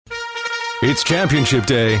It's championship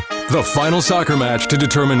day, the final soccer match to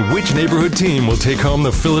determine which neighborhood team will take home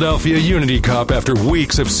the Philadelphia Unity Cup after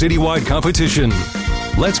weeks of citywide competition.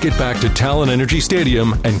 Let's get back to Talon Energy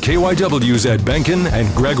Stadium and KYW's Ed Benkin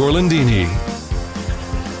and Greg Orlandini.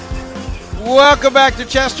 Welcome back to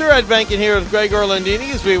Chester. Ed Benkin here with Greg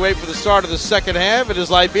Orlandini as we wait for the start of the second half. It is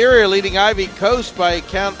Liberia leading Ivory Coast by a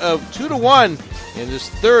count of 2-1 in this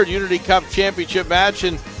third Unity Cup championship match.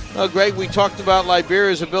 And Greg, we talked about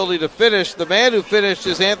Liberia's ability to finish. The man who finished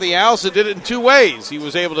is Anthony Allison. Did it in two ways. He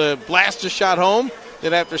was able to blast a shot home.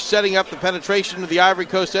 Then after setting up the penetration to the Ivory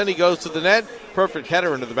Coast end, he goes to the net. Perfect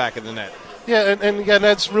header into the back of the net. Yeah, and again,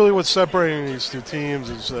 that's really what's separating these two teams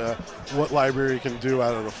is what Liberia can do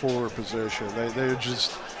out of the forward position. They're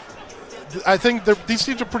just – I think these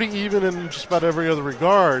teams are pretty even in just about every other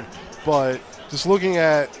regard, but just looking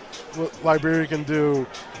at what Liberia can do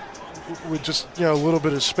 – with just a little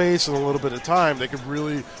bit of space and a little bit of time, they could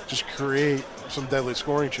really just create some deadly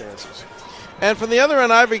scoring chances. And from the other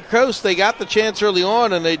end, Ivory Coast, they got the chance early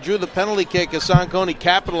on, and they drew the penalty kick as Sankoni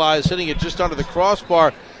capitalized, hitting it just under the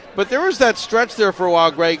crossbar. But there was that stretch there for a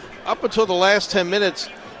while, Greg, up until the last 10 minutes.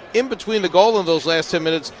 In between the goal and those last 10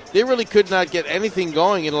 minutes, they really could not get anything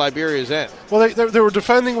going in Liberia's end. Well, they were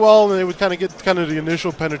defending well, and they would kind of get the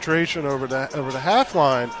initial penetration over the half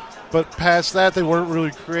line. But past that, they weren't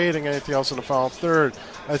really creating anything else in the final third.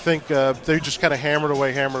 I think they just kind of hammered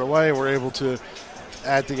away, and were able to,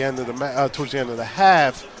 at the end of towards the end of the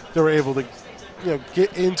half, they were able to,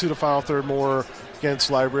 get into the final third more against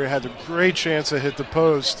Liberia. Had a great chance to hit the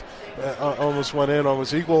post, almost went in,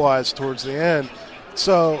 almost equalized towards the end.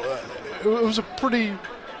 So it was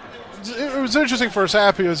it was an interesting first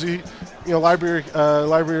half because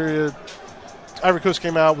Liberia. Ivory Coast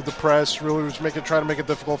came out with the press, really was trying to make it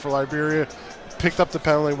difficult for Liberia, picked up the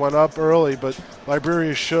penalty, went up early, but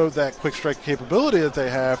Liberia showed that quick strike capability that they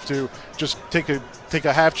have to just take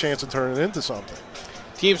a half chance and turn it into something.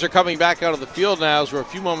 Teams are coming back out of the field now as we're a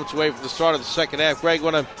few moments away from the start of the second half. Greg,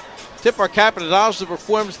 want to tip our cap and acknowledge the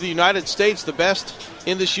performance of the United States, the best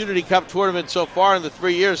in this Unity Cup tournament so far in the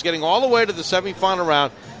 3 years, getting all the way to the semifinal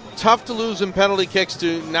round. Tough to lose in penalty kicks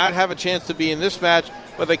to not have a chance to be in this match.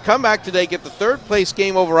 But they come back today, get the third-place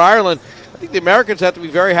game over Ireland. I think the Americans have to be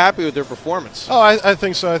very happy with their performance. Oh, I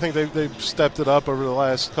think so. I think they've stepped it up over the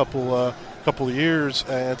last couple of years,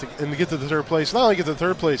 and to get to the third place. Not only get to the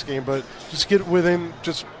third-place game, but just get within,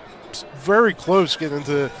 just very close, get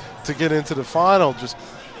into the final. Just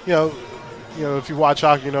if you watch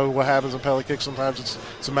hockey, you know what happens in penalty kicks. Sometimes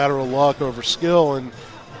it's a matter of luck over skill, and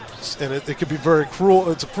it could be very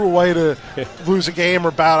cruel. It's a cruel way to lose a game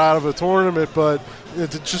or bow out of a tournament, but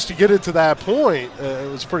just to get it to that point, it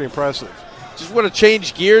was pretty impressive. Just want to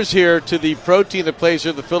change gears here to the pro team that plays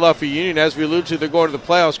here, the Philadelphia Union. As we alluded to, they're going to the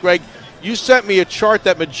playoffs. Greg, you sent me a chart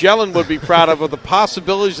that Magellan would be proud of the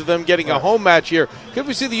possibilities of them getting a home match here. Could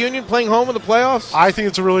we see the Union playing home in the playoffs? I think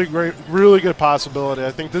it's a really good possibility.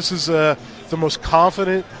 I think this is the most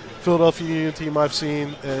confident Philadelphia Union team I've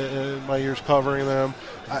seen in my years covering them.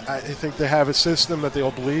 I think they have a system that they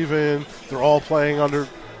all believe in. They're all playing under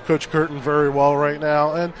Coach Curtin very well right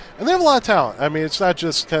now, and they have a lot of talent. I mean, it's not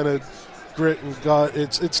just kind of grit and gut.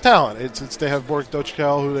 It's talent. It's they have Bork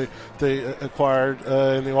Dochkel, who they acquired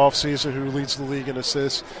in the offseason, who leads the league in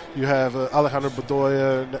assists. You have Alejandro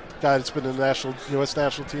Bedoya, a guy that's been in the U.S.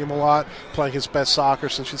 national team a lot, playing his best soccer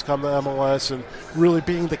since he's come to MLS, and really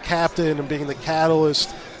being the captain and being the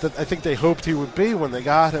catalyst that I think they hoped he would be when they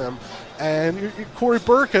got him. And Corey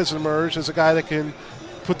Burke has emerged as a guy that can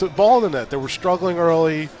put the ball in the net. They were struggling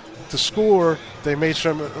early to score. They made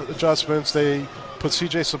some adjustments. They put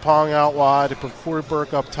C.J. Sapong out wide. They put Corey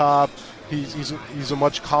Burke up top. He's a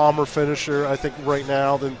much calmer finisher, I think, right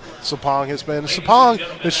now than Sapong has been. Sapong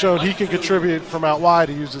has shown he can contribute from out wide.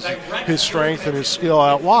 He uses his strength and his skill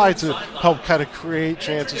out wide to help kind of create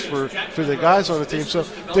chances for the guys on the team. So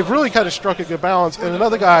they've really kind of struck a good balance. And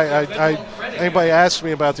another guy, anybody asks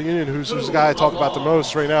me about the Union, who's the guy I talk about the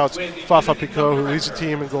most right now, it's Fafa Picault, who leads the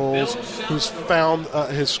team in goals, who's found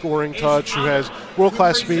his scoring touch, who has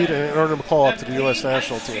world-class speed, and earned him a call up to the U.S.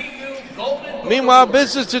 national team. Meanwhile,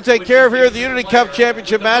 business to take care of here at the Unity Cup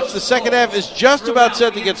Championship match. The second half is just about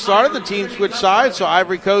set to get started. The team switched sides, so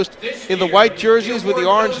Ivory Coast in the white jerseys with the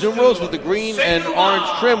orange numerals with the green and orange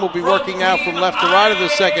trim will be working out from left to right of the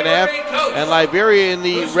second half. And Liberia in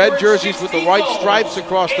the red jerseys with the white stripes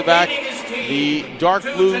across the back, the dark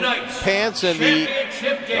blue pants and the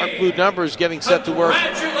dark blue numbers getting set to work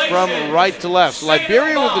from right to left. So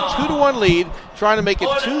Liberia with a 2-1 lead, trying to make it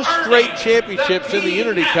 2 straight championships in the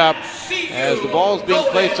Unity Cup. As the ball is being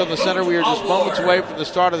placed on the center, we are just moments away from the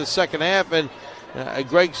start of the second half. And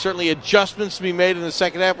Greg, certainly adjustments to be made in the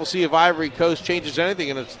second half. We'll see if Ivory Coast changes anything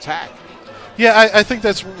in its attack. Yeah, I think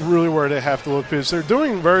that's really where they have to look, because they're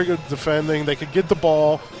doing very good defending. They can get the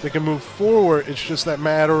ball. They can move forward. It's just that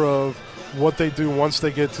matter of what they do once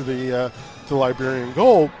they get to the Liberian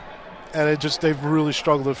goal. And they've really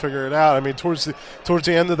struggled to figure it out. I mean, towards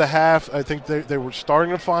the end of the half, I think they were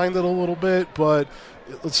starting to find it a little bit, but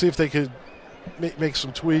let's see if they could make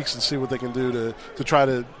some tweaks and see what they can do to try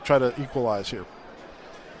to equalize here.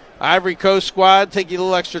 Ivory Coast squad taking a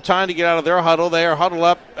little extra time to get out of their huddle. They are huddled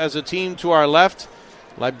up as a team to our left.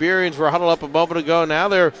 Liberians were huddled up a moment ago. Now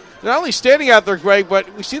they're not only standing out there, Greg,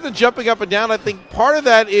 but we see them jumping up and down. I think part of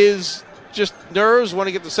that is just nerves, want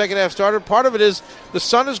to get the second half started. Part of it is the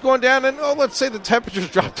sun is going down, and let's say the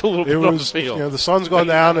temperature's dropped a little bit on the field. The sun's going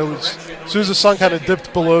down. As soon as the sun kind of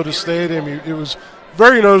dipped below the stadium, it was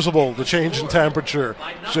very noticeable, the change in temperature,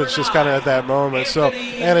 just kind of at that moment. So,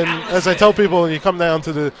 as I tell people, when you come down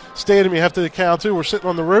to the stadium, you have to account too. We're sitting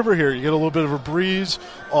on the river here. You get a little bit of a breeze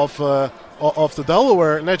off the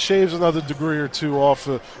Delaware, and that shaves another degree or two off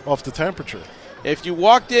the temperature. If you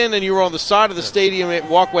walked in and you were on the side of the stadium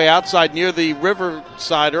walkway outside near the river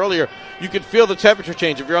side earlier, you could feel the temperature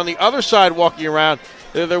change. If you're on the other side walking around,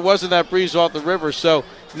 there wasn't that breeze off the river. So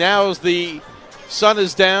now as the sun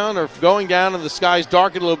is down or going down and the sky's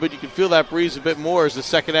darkened a little bit, you can feel that breeze a bit more as the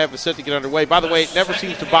second half is set to get underway. By the way, it never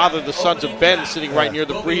seems to bother the Sons of Ben sitting right near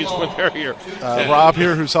the breeze when they're here. Rob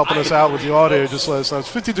here, who's helping us out with the audio, just let us know it's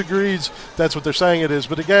 50 degrees. That's what they're saying it is.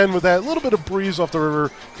 But again, with that little bit of breeze off the river,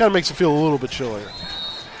 kind of makes it feel a little bit chillier.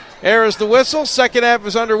 Air is the whistle. Second half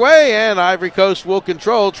is underway, and Ivory Coast will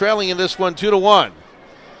control, trailing in this one 2-1.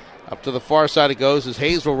 Up to the far side it goes as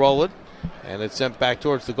Hayes will roll it. And it's sent back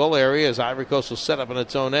towards the goal area as Ivory Coast will set up on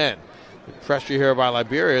its own end. The pressure here by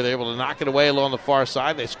Liberia. They're able to knock it away along the far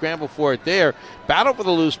side. They scramble for it there. Battle for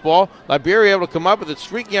the loose ball. Liberia able to come up with it.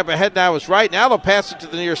 Streaking up ahead now is right. Now they'll pass it to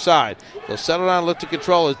the near side. They'll settle down and look to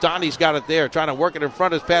control as Donnie's got it there. Trying to work it in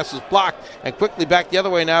front. His pass is blocked. And quickly back the other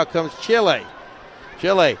way now comes Chile.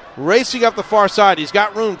 Chile racing up the far side. He's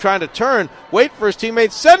got room, trying to turn, wait for his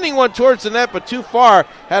teammates, sending one towards the net, but too far.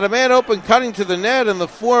 Had a man open, cutting to the net in the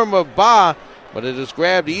form of Ba, but it is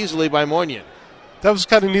grabbed easily by Mounian. That was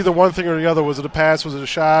kind of neither one thing or the other. Was it a pass? Was it a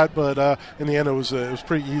shot? But in the end, it was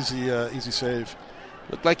pretty easy save.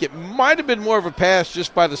 Looked like it might have been more of a pass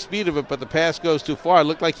just by the speed of it, but the pass goes too far. It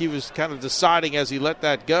looked like he was kind of deciding as he let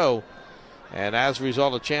that go. And as a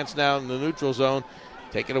result, a chance now in the neutral zone.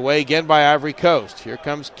 Taken away again by Ivory Coast. Here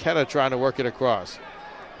comes Keta trying to work it across.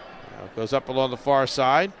 Now it goes up along the far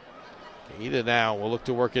side. Ida now will look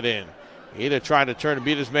to work it in. Ida trying to turn and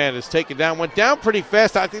beat his man. Is taken down. Went down pretty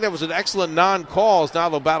fast. I think that was an excellent non-call. Now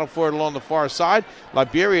they'll battle for it along the far side.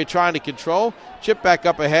 Liberia trying to control. Chip back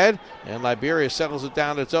up ahead. And Liberia settles it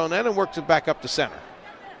down to its own end and works it back up to center.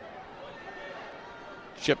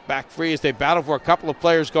 Chip back free as they battle for a couple of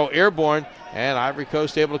players go airborne. And Ivory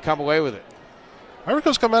Coast able to come away with it. Ivory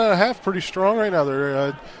Coast come out of the half pretty strong right now.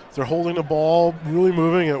 They're holding the ball, really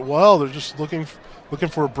moving it well. They're just looking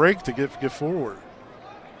for a break to get forward.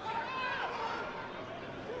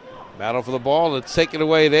 Battle for the ball. Let's take it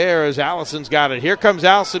away there as Allison's got it. Here comes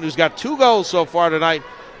Allison, who's got 2 goals so far tonight.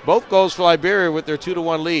 Both goals for Liberia with their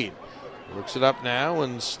 2-1 lead. Works it up now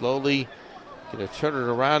and slowly going to turn it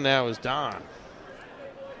around now is Don.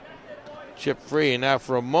 Chip free, and now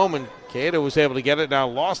for a moment, Cato was able to get it, now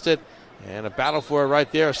lost it. And a battle for it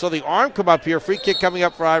right there. So the arm come up here. Free kick coming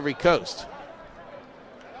up for Ivory Coast.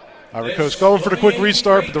 Ivory Coast going for the quick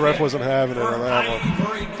restart, but the ref wasn't having it on that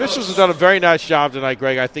one. Officials have done a very nice job tonight,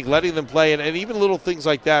 Greg. I think letting them play, and even little things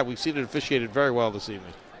like that, we've seen it officiated very well this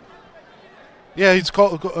evening. Yeah, he's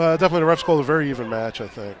called, definitely the refs called a very even match, I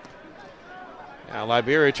think. Now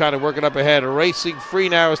Liberia trying to work it up ahead. Racing free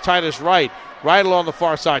now is Titus Wright. Right along the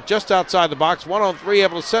far side, just outside the box. 1-on-3,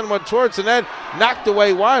 able to send one towards the net. Knocked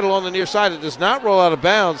away wide along the near side. It does not roll out of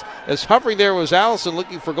bounds. As hovering there was Allison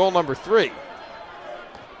looking for goal number 3.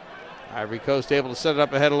 Ivory Coast able to set it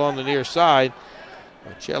up ahead along the near side.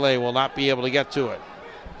 But Chile will not be able to get to it.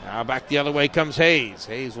 Now back the other way comes Hayes.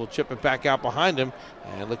 Hayes will chip it back out behind him.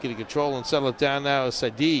 And looking to control and settle it down now is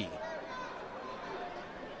Sadi.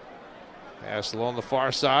 Pass along the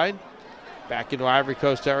far side. Back into Ivory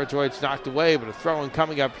Coast territory. It's knocked away, but a throw-in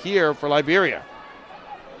coming up here for Liberia.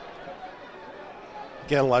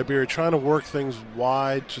 Again, Liberia trying to work things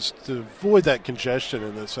wide just to avoid that congestion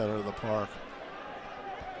in the center of the park.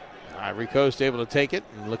 Ivory Coast able to take it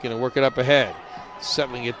and looking to work it up ahead.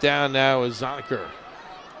 Settling it down now is Zoneker.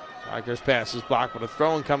 Tigers pass is blocked, but a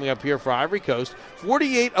throw-in coming up here for Ivory Coast.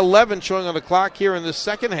 48-11 showing on the clock here in this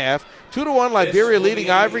second half. 2-1 Liberia leading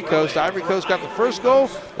Ivory Coast. Ivory Coast got the first goal.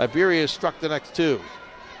 Liberia struck the next two.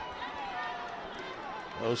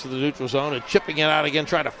 Goes to the neutral zone and chipping it out again,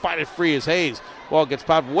 trying to fight it free as Hayes. Ball gets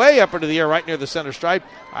popped way up into the air right near the center stripe.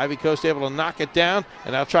 Ivory Coast able to knock it down,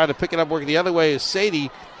 and now trying to pick it up working the other way is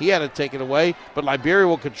Sadie. He had it taken away, but Liberia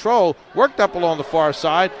will control. Worked up along the far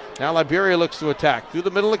side. Now Liberia looks to attack. Through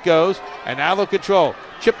the middle it goes, and now they'll control.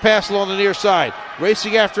 Chip pass along the near side.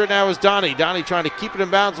 Racing after it now is Donnie. Donnie trying to keep it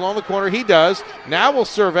in bounds along the corner. He does. Now will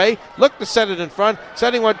survey. Look to set it in front.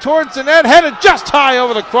 Setting one towards the net. Headed just high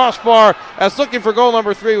over the crossbar as looking for goal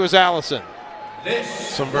number 3 was Allison.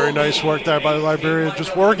 Some very nice work there by Liberia,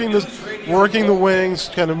 just working the wings,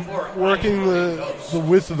 kind of working the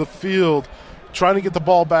width of the field, trying to get the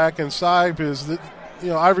ball back inside because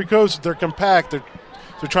Ivory Coast, they're compact, they're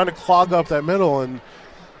trying to clog up that middle, and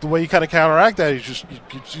the way you kind of counteract that is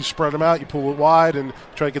you spread them out, you pull it wide, and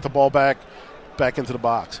try to get the ball back into the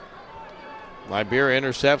box. Liberia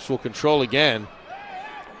intercepts, will control again.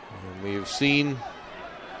 And we've seen.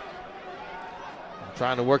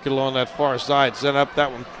 Trying to work it along that far side. Set up.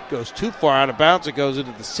 That one goes too far out of bounds. It goes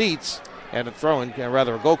into the seats. And a throw-in,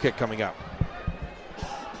 a goal kick coming up.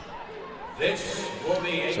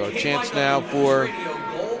 So a chance now for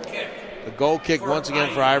a goal kick once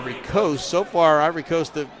again for Ivory Coast. So far, Ivory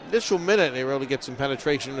Coast, the initial minute, they were able to get some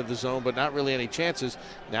penetration into the zone, but not really any chances.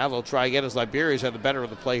 Now they'll try again as Liberia's had the better of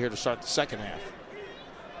the play here to start the second half.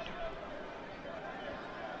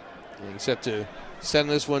 Getting set to send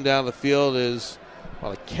this one down the field is...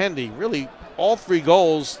 Well, Kendi, really, all 3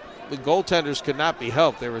 goals, the goaltenders could not be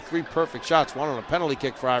helped. There were 3 perfect shots, one on a penalty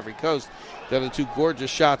kick for Ivory Coast. The other 2 gorgeous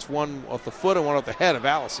shots, one off the foot and one off the head of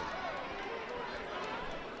Allison.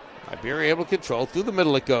 Liberia able to control. Through the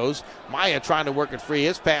middle it goes. Maya trying to work it free.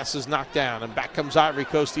 His pass is knocked down, and back comes Ivory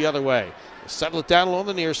Coast the other way. They'll settle it down along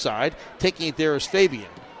the near side. Taking it there is Fabian.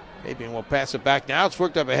 Fabian will pass it back. Now it's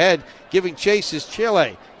worked up ahead. Giving chase is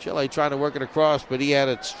Chile. Chile trying to work it across, but he had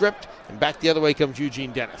it stripped. And back the other way comes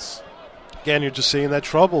Eugene Dennis. Again, you're just seeing that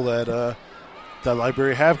trouble that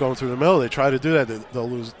Liberia have going through the middle. They try to do that. They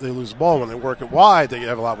lose the ball. When they work it wide, they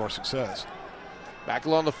have a lot more success. Back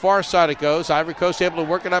along the far side it goes. Ivory Coast able to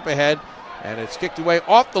work it up ahead. And it's kicked away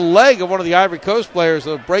off the leg of one of the Ivory Coast players.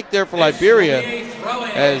 A break there for Liberia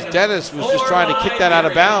as Dennis was just trying to kick that out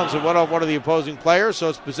of bounds and went off one of the opposing players. So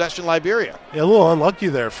it's possession Liberia. Yeah, a little unlucky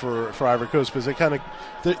there for Ivory Coast because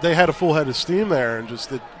they had a full head of steam there and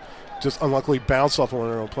just unluckily bounced off one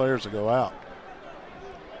of their own players to go out.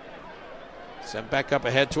 Sent back up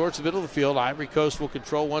ahead towards the middle of the field. Ivory Coast will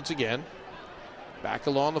control once again. Back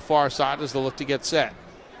along the far side as they look to get set.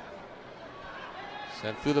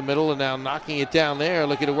 Sent through the middle and now knocking it down there.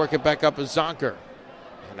 Looking to work it back up as Zonker.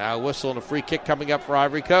 And now a whistle and a free kick coming up for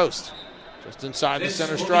Ivory Coast. Just inside the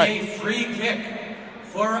center stripe. A free kick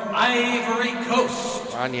for Ivory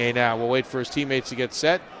Coast. Ranier now will wait for his teammates to get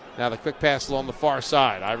set. Now the quick pass along the far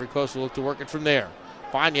side. Ivory Coast will look to work it from there.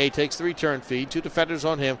 Fournier takes the return feed. 2 defenders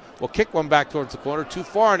on him. Will kick one back towards the corner. Too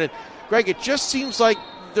far. And Greg, it just seems like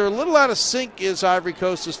they're a little out of sync is Ivory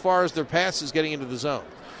Coast as far as their passes getting into the zone.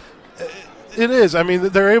 It is. I mean,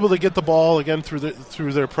 they're able to get the ball again through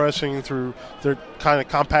their pressing, through their kind of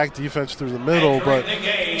compact defense through the middle, but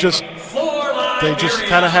they just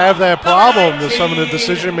kind of have that problem with some of the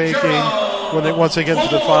decision making once they get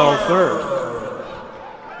into the final third.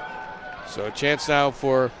 So a chance now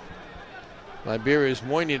for Liberia's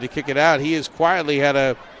Moynier to kick it out. He has quietly had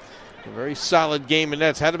a very solid game in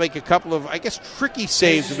nets. Had to make a couple of, tricky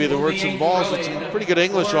saves would be the word. Some balls with some pretty good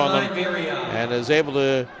English on them, and is able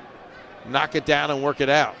to knock it down and work it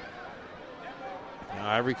out. Now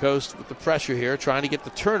Ivory Coast with the pressure here, trying to get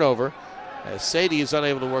the turnover. As Sadie is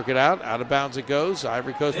unable to work it out. Out of bounds it goes.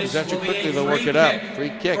 Ivory Coast possession quickly. They'll work it up.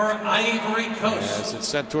 Free kick. For Ivory Coast. As it's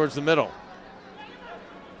sent towards the middle.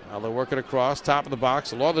 Now they'll work it across. Top of the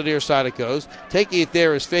box. Along the near side it goes. Taking it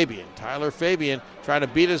there is Fabian. Tyler Fabian trying to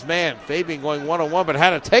beat his man. Fabian going one-on-one, but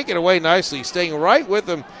had to take it away nicely. Staying right with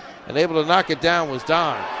him and able to knock it down was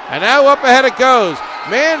Don. And now up ahead it goes.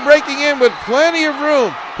 Man breaking in with plenty of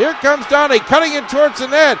room. Here comes Donnie cutting in towards the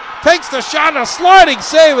net. Takes the shot, a sliding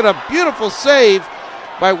save, and a beautiful save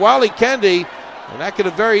by Wally Kendi. And that could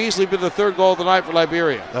have very easily been the third goal of the night for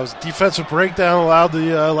Liberia. That was a defensive breakdown, allowed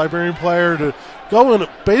the Liberian player to go in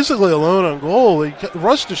basically alone on goal. He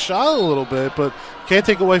rushed the shot a little bit, but can't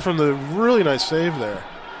take away from the really nice save there.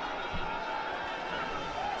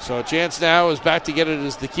 So a chance now is back to get it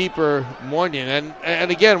as the keeper, Moynier. And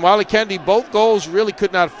again, Wally Kendi, both goals really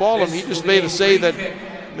could not fall him. He just made a save that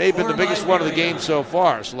may have been the biggest one of the game so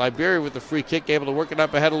far. So Liberia with the free kick, able to work it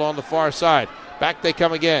up ahead along the far side. Back they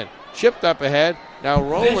come again. Chipped up ahead. Now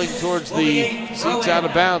rolling towards the seats out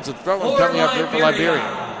of bounds. And throwing coming up here for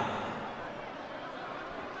Liberia.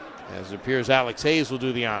 As it appears, Alex Hayes will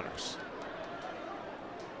do the honors.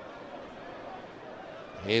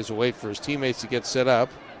 Hayes will wait for his teammates to get set up.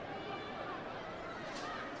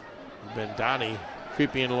 Bendani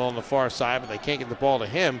creeping in along the far side, but they can't get the ball to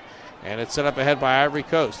him. And it's set up ahead by Ivory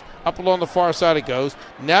Coast. Up along the far side it goes.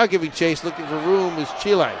 Now giving chase, looking for room is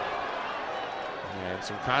Chile. And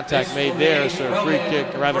some contact made there, so a free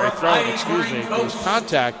kick, or rather a throw-in, excuse me. If it was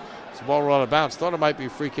contact, the ball rolled out of bounds. Thought it might be a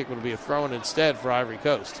free kick, but it'll be a throw-in instead for Ivory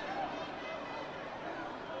Coast.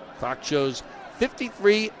 Clock shows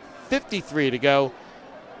 53 to go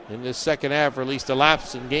in this second half, or at least a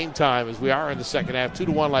lapse in game time as we are in the second half.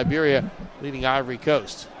 2-1 Liberia leading Ivory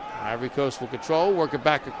Coast. Ivory Coast will control, work it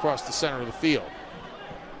back across the center of the field.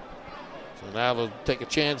 So now they'll take a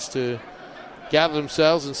chance to gather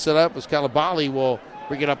themselves and set up as Kalabali will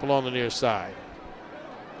bring it up along the near side.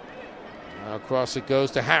 Now across it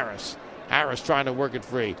goes to Harris. Harris trying to work it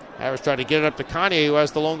free. Harris trying to get it up to Kanye, who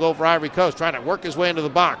has the long goal for Ivory Coast, trying to work his way into the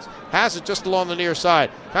box. Has it just along the near side.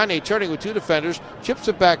 Kanye turning with two defenders, chips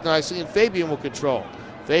it back nicely, and Fabian will control.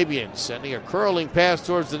 Fabian sending a curling pass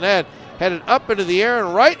towards the net, headed up into the air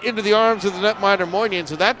and right into the arms of the netminder Moynihan.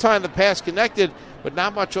 So that time the pass connected, but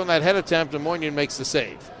not much on that head attempt, and Moynihan makes the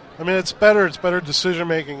save. I mean, it's better decision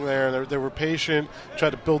making there. They were patient,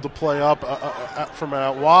 tried to build the play up from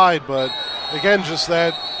out wide, but again, just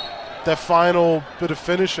that final bit of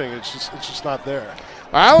finishing, it's just not there.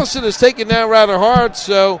 Allison is taken down rather hard,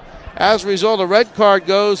 so as a result, a red card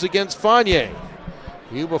goes against Fournier.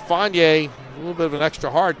 Yuba Fournier, a little bit of an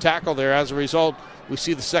extra hard tackle there. As a result, we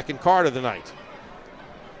see the second card of the night.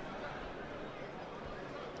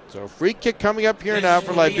 So a free kick coming up here now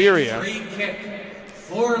for Liberia.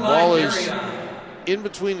 The ball is in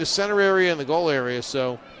between the center area and the goal area,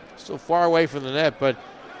 so still far away from the net, but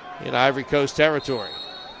in Ivory Coast territory.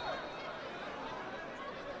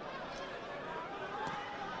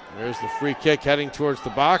 There's the free kick heading towards the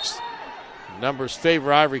box. Numbers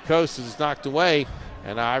favor Ivory Coast as it's knocked away,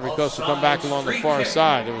 and Ivory Coast will come back along the far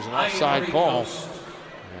side. There was an offside call,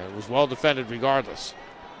 and it was well defended regardless.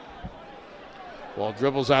 Ball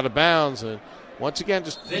dribbles out of bounds, and once again,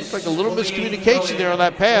 just looks like a little miscommunication there on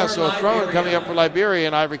that pass, so a throw-in coming up for Liberia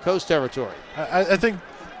in Ivory Coast territory. I think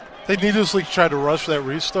they needlessly tried to rush that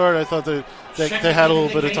restart. I thought they had a little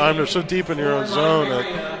bit of time. They're so deep in your own zone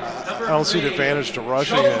that I don't see the advantage to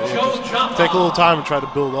rushing it. Just take a little time and try to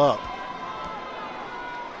build up.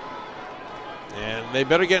 And they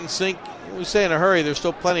better get in sync. We say in a hurry, there's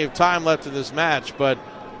still plenty of time left in this match, but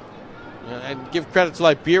and give credit to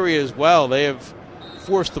Liberia as well. They have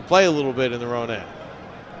forced to play a little bit in their own end.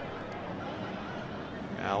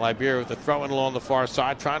 Now Liberia with the throw-in along the far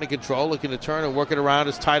side, trying to control, looking to turn and work it around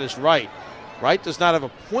as tight as Wright. Wright does not have a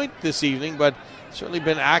point this evening, but certainly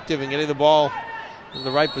been active in getting the ball in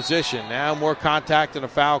the right position. Now more contact and a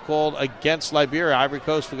foul called against Liberia. Ivory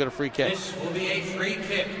Coast will get a free kick. This will be a free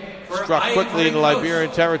kick for Struck quickly into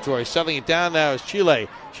Liberian territory. Settling it down now is Chile.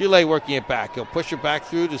 Chile working it back. He'll push it back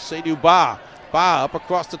through to Seydou Ba. Ba up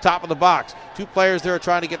across the top of the box. Two players there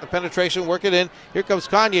trying to get the penetration, work it in. Here comes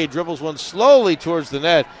Kanye, dribbles one slowly towards the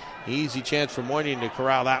net. Easy chance for Moynihan to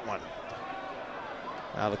corral that one.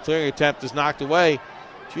 Now the clearing attempt is knocked away.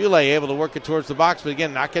 Chile able to work it towards the box, but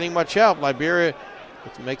again, not getting much help. Liberia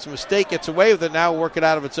makes a mistake, gets away with it, now work it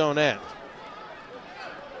out of its own end.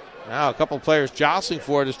 Now a couple of players jostling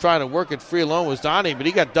for it, is trying to work it free alone was Donnie, but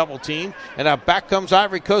he got double teamed. And now back comes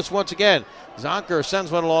Ivory Coast once again. Zonker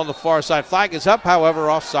sends one along the far side. Flag is up,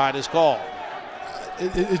 however, offside is called.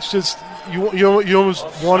 It's just you almost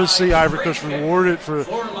want to see Ivory Coast rewarded for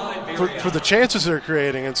the chances they're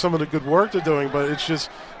creating and some of the good work they're doing, but it's just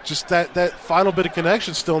that final bit of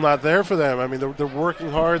connection still not there for them. I mean, they're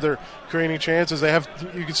working hard, they're creating chances.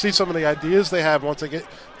 You can see some of the ideas they have once they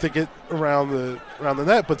get around the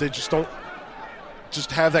net, but they just don't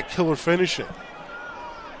have that killer finishing.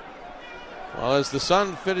 Well, as the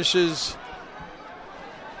sun finishes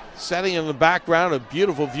setting in the background, a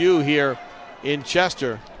beautiful view here in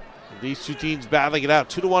Chester. These two teams battling it out.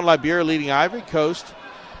 2-1 Liberia leading Ivory Coast.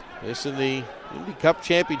 This in the Unity Cup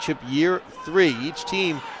Championship year 3. Each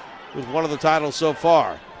team with one of the titles so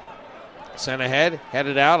far. Sent ahead,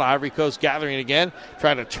 headed out. Ivory Coast gathering it again.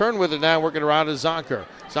 Trying to turn with it now, working around to Zonker.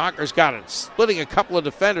 Zonker's got it, splitting a couple of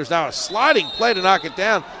defenders. Now a sliding play to knock it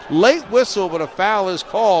down. Late whistle, but a foul is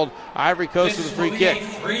called. Ivory Coast with a free kick.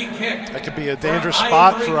 That could be a dangerous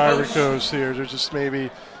spot for Ivory Coast here. They're just maybe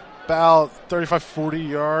about 35, 40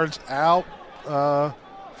 yards out.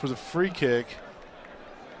 for the free kick.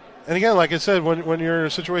 And again, like I said, when you're in a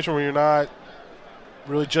situation where you're not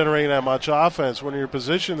really generating that much offense, when you're in a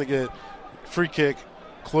position to get free kick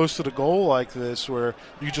close to the goal like this, where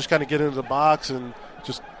you just kind of get into the box and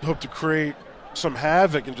just hope to create some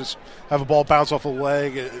havoc and just have a ball bounce off a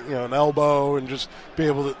leg, an elbow, and just be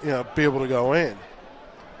able to go in.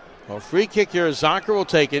 Well, free kick here. Zonker will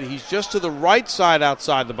take it. He's just to the right side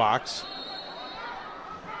outside the box.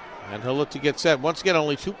 And he'll look to get set. Once again,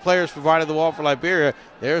 only 2 players provided the ball for Liberia.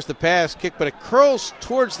 There's the pass kick, but it curls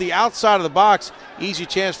towards the outside of the box. Easy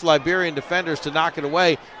chance for Liberian defenders to knock it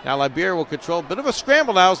away. Now Liberia will control. A bit of a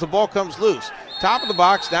scramble now as the ball comes loose. Top of the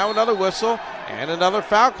box, now another whistle, and another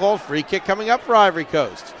foul call. Free kick coming up for Ivory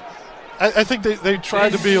Coast. I think they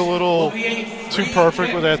tried to be a little too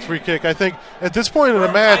perfect with that free kick. I think at this point in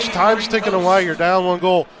the match, time's ticking away. You're down 1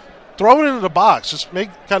 goal. Throw it into the box. Just make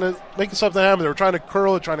something happen. They were trying to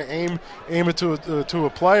curl it, trying to aim it to a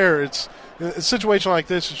player. It's a situation like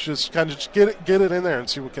this. It's just kind of just get it in there and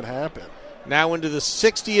see what can happen. Now into the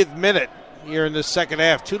 60th minute here in the second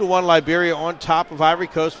half. 2-1 Liberia on top of Ivory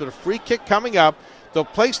Coast with a free kick coming up. They'll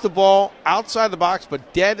place the ball outside the box,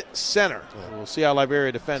 but dead center. Yeah. We'll see how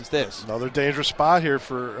Liberia defends this. Another dangerous spot here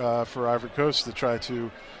for Ivory Coast to try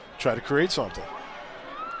to create something.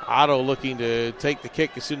 Otto looking to take the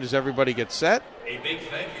kick as soon as everybody gets set. A big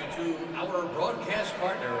thank you to our broadcast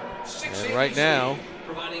partner, 6ABC, and right now,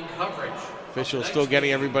 providing coverage. Officials still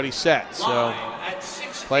getting everybody set. So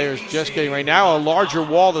players just getting right now a larger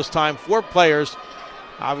wall this time. 4 players,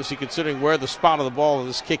 obviously considering where the spot of the ball of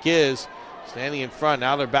this kick is, standing in front.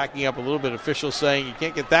 Now they're backing up a little bit. Officials saying you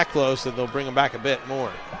can't get that close, and they'll bring them back a bit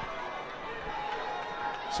more.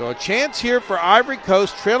 So a chance here for Ivory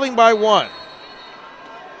Coast, trailing by 1.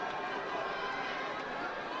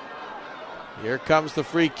 Here comes the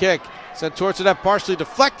free kick. Sent towards the net, partially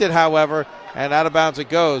deflected, however, and out of bounds it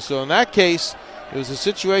goes. So in that case, it was a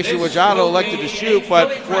situation which Otto elected to shoot,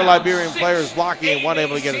 but 4 Liberian players blocking and one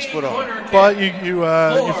able to get his foot on. But you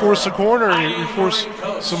force a corner, you force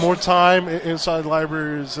some more time inside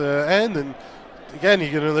Liberia's end, and again,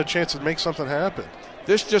 you get another chance to make something happen.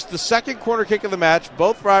 This just the second corner kick of the match,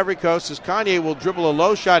 both for Ivory Coast, as Kanye will dribble a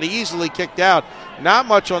low shot, easily kicked out. Not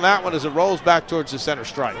much on that one as it rolls back towards the center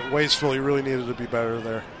stripe. Wasteful, he really needed to be better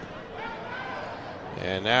there.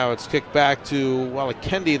 And now it's kicked back to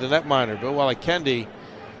Walakendi, the netminder. Bill Walakendi,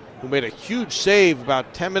 who made a huge save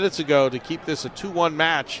about 10 minutes ago to keep this a 2-1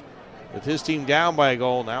 match with his team down by a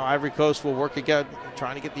goal. Now Ivory Coast will work again,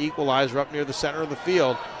 trying to get the equalizer up near the center of the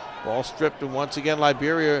field. Ball stripped, and once again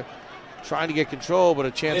Liberia trying to get control, but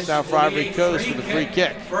a chance now for Ivory Coast with a free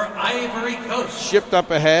kick. For Ivory Coast. Shipped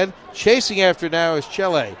up ahead. Chasing after now is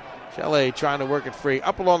Chele. Chele trying to work it free.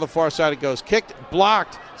 Up along the far side it goes. Kicked,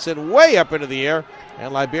 blocked, sent way up into the air,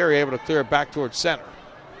 and Liberia able to clear it back towards center.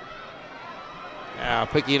 Now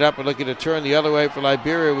picking it up and looking to turn the other way for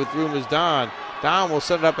Liberia with room is Don. Don will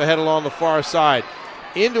set it up ahead along the far side.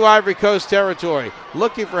 Into Ivory Coast territory.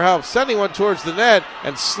 Looking for help. Sending one towards the net,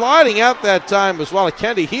 and sliding out that time was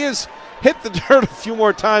Walakendi. He has hit the dirt a few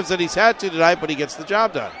more times than he's had to tonight, but he gets the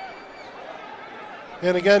job done.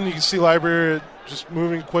 And again, you can see Liberia just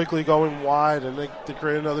moving quickly, going wide, and they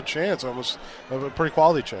create another chance, almost a pretty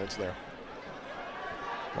quality chance there.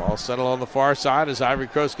 Ball settled on the far side as Ivory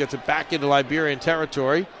Coast gets it back into Liberian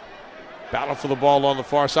territory. Battle for the ball on the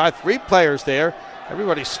far side. 3 players there.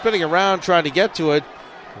 Everybody's spinning around trying to get to it.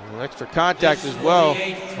 An extra contact as well.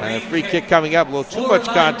 And a free kick coming up. A little too much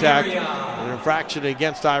contact. An infraction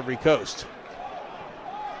against Ivory Coast.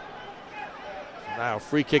 Now a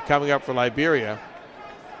free kick coming up for Liberia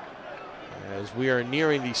as we are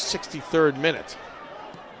nearing the 63rd minute.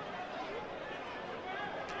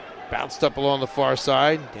 Bounced up along the far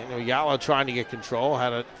side. Daniel Yala trying to get control.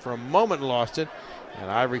 Had it for a moment and lost it. And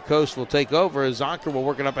Ivory Coast will take over as Zonker will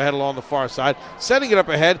work it up ahead along the far side. Setting it up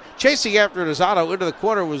ahead. Chasing after it as Otto into the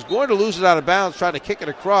corner. Was going to lose it out of bounds. Trying to kick it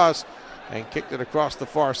across. And kicked it across the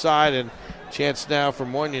far side. And chance now for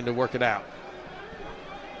Moynihan to work it out.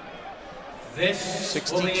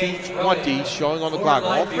 62-20 showing on the clock.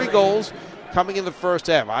 All 3 goals coming in the first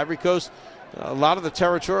half. Ivory Coast, a lot of the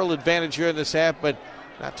territorial advantage here in this half, but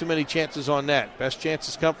not too many chances on net. Best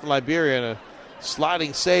chances come from Liberia, and a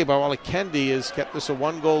sliding save by Walakendi has kept this a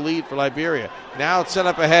 1-goal lead for Liberia. Now it's set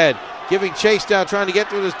up ahead. Giving chase down, trying to get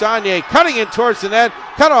through this Danye. Cutting in towards the net.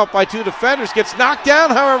 Cut off by 2 defenders. Gets knocked down,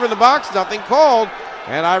 however, in the box. Nothing called.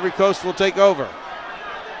 And Ivory Coast will take over.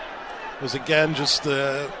 It was, again, just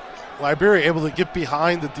Liberia able to get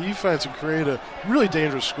behind the defense and create a really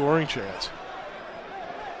dangerous scoring chance.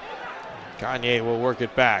 Kanye will work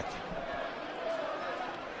it back.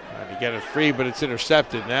 Trying to get it free, but it's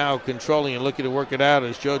intercepted. Now controlling and looking to work it out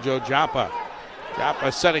is JoJo Joppa.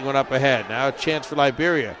 Joppa setting one up ahead. Now a chance for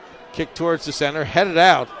Liberia. Kick towards the center, headed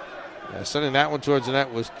out. Sending that one towards the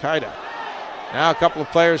net was Kaida. Now a couple of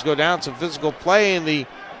players go down. Some physical play in the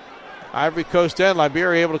Ivory Coast end.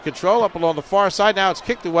 Liberia able to control up along the far side. Now it's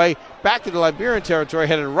kicked away back into Liberian territory,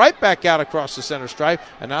 headed right back out across the center stripe.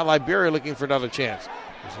 And now Liberia looking for another chance.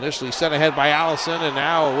 It was initially sent ahead by Allison, and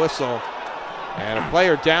now a whistle. And a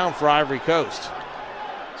player down for Ivory Coast.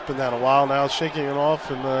 It's been down a while now, shaking it off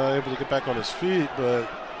and able to get back on his feet, but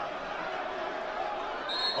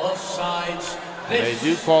offsides. They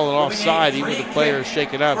do call it offside, even with the players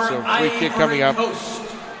shaking up. So free kick coming up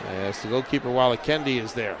as the goalkeeper Wally Kendi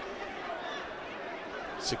is there.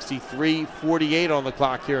 63-48 on the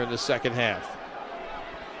clock here in the second half.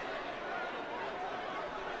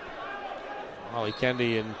 Wally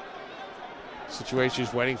Kendi in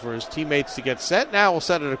situations waiting for his teammates to get set. Now we'll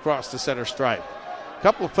set it across the center stripe. A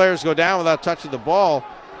couple of players go down without touching the ball.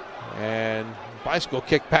 And bicycle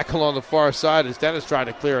kick back along the far side as Dennis tried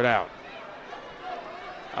to clear it out.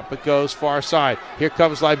 Up it goes, far side. Here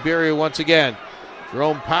comes Liberia once again.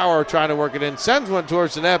 Jerome Power trying to work it in. Sends one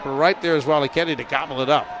towards the net, but right there is Wally Kennedy to gobble it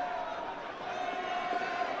up.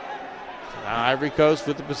 So now Ivory Coast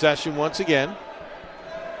with the possession once again.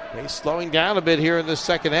 They're slowing down a bit here in the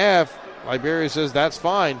second half. Liberia says that's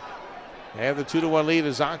fine. They have the 2-1 lead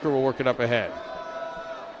as Zonker will work it up ahead.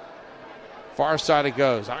 Far side it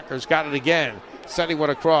goes. Zonker's got it again. Sending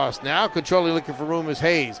one across. Now controlling, looking for room is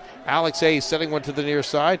Hayes. Alex Hayes setting one to the near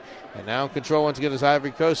side. And now control once again is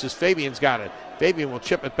Ivory Coast as Fabian's got it. Fabian will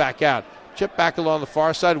chip it back out. Chip back along the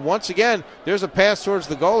far side. Once again, there's a pass towards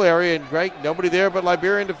the goal area. And Greg, nobody there but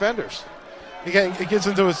Liberian defenders. Again, it gets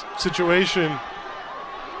into a situation,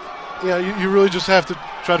 you really just have to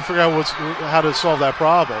try to figure out how to solve that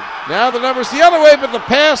problem. Now the number's the other way, but the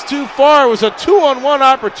pass too far. It was a 2-on-1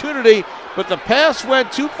 opportunity. But the pass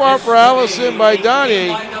went too far for Allison by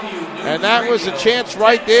Donnie, and that was a chance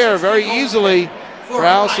right there very easily for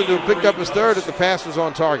Allison to have picked up his third if the pass was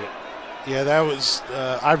on target. Yeah, that was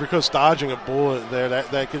Ivory Coast dodging a bullet there.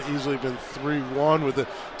 That could easily have been 3-1 with a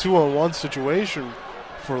 2-on-1 situation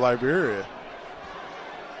for Liberia.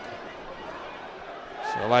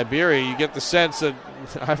 So Liberia, you get the sense that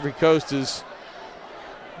Ivory Coast is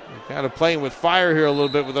kind of playing with fire here a little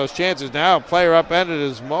bit with those chances. Now a player upended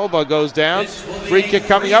as Moba goes down. Free kick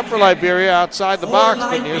coming up for Liberia outside the box,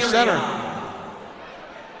 but near center.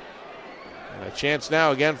 And a chance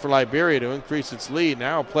now again for Liberia to increase its lead.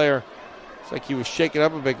 Now a player, looks like he was shaken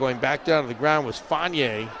up a bit, going back down to the ground was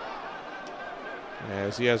Fanye.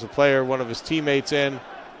 As he has a player, one of his teammates in,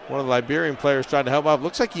 one of the Liberian players trying to help out.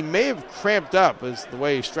 Looks like he may have cramped up as the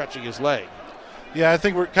way he's stretching his leg. Yeah, I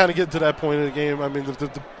think we're kind of getting to that point in the game. I mean,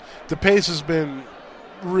 the pace has been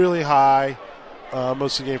really high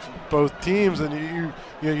most of the game for both teams, and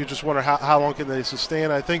you just wonder how long can they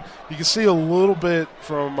sustain. I think you can see a little bit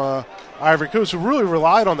from Ivory Coast, who really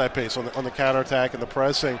relied on that pace on the counterattack and the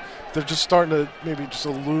pressing. They're just starting to maybe just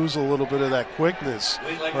lose a little bit of that quickness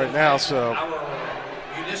right now. So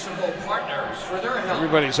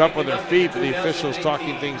everybody's up on their feet, but the officials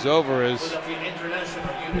talking things over as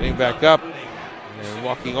getting back up and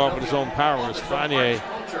walking off with his own power is Franier.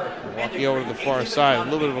 Walking over to the far side. A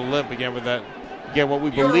little bit of a limp again with that. Again, what we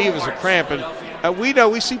believe is a cramp. And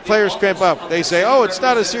we see players cramp up. They say, oh, it's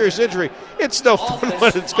not a serious injury. It's still fun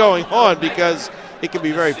when it's going on because it can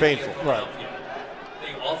be very painful. Right.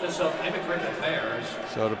 The Office of Immigrant Affairs.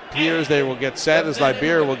 So it appears they will get set as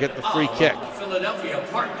Liberia will get the free kick. Philadelphia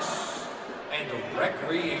Parks and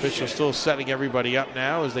Recreation. Officials still setting everybody up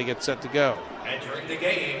now as they get set to go. Entering the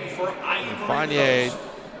game for Fanye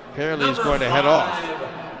apparently is going to head off.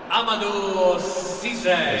 Amadou Cisse.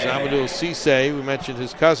 As Amadou Cisse, we mentioned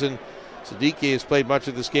his cousin Siddiqui has played much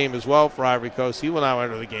of this game as well for Ivory Coast. He will now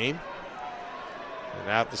enter the game. And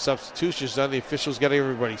now the substitutions done, the officials getting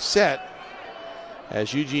everybody set.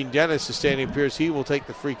 As Eugene Dennis is standing, appears he will take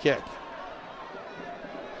the free kick.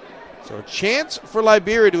 So a chance for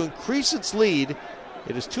Liberia to increase its lead.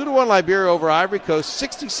 It is 2-1 Liberia over Ivory Coast,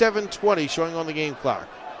 67-20 showing on the game clock.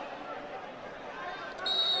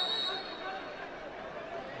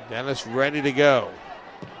 Dennis ready to go.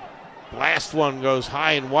 Last one goes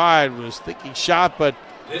high and wide. Was thinking shot, but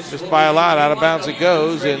just by a lot. Out of bounds it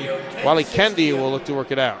goes, and Wally Kendi will look to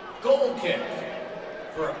work it out. Goal kick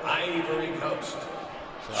for Ivory Coast.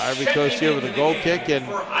 So Ivory Coast here with a goal kick, and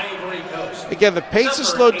again the pace has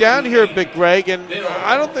slowed down here a bit, Greg. And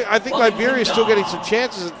I think Liberia is still getting some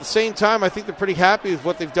chances. At the same time, I think they're pretty happy with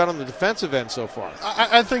what they've done on the defensive end so far.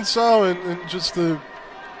 I think so, and just the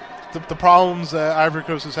the problems that Ivory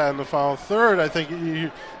Coast has had in the final third, I think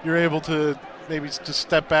you're able to maybe just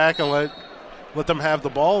step back and let them have the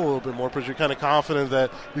ball a little bit more, because you're kind of confident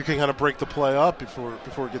that you can kind of break the play up before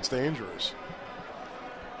it gets dangerous.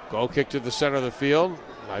 Goal kick to the center of the field.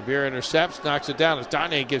 Liberia intercepts, knocks it down as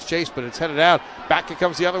Danye gives chase, but it's headed out. Back it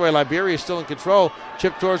comes the other way. Liberia is still in control.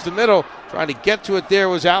 Chip towards the middle. Trying to get to it there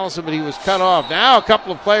was Allison, but he was cut off. Now a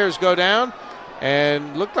couple of players go down,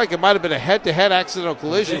 and looked like it might have been a head-to-head accidental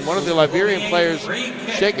collision. One of the Liberian players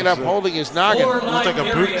shaking up, holding his noggin. Looked like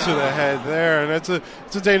a boot to the head there, and it's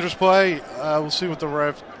a dangerous play. We'll see what the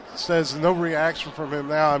ref says. No reaction from him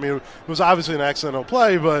now. I mean, it was obviously an accidental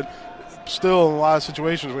play, but still in a lot of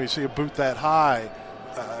situations when you see a boot that high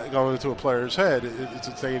going into a player's head, it's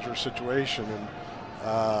a dangerous situation.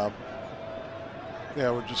 And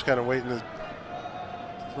we're just kind of waiting to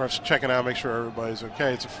refs checking out, make sure everybody's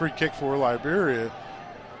okay. It's a free kick for Liberia,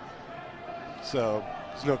 so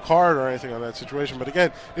there's no card or anything on that situation. But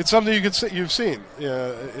again, it's something you've seen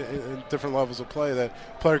in different levels of play, that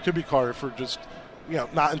player could be carded for just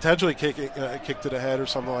not intentionally kicking a kick to the head or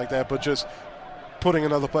something like that, but just putting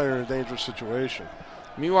another player in a dangerous situation.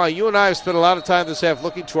 Meanwhile, you and I have spent a lot of time this half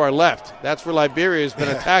looking to our left. That's where Liberia has been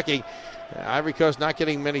attacking. Ivory Coast not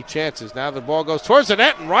getting many chances. Now the ball goes towards the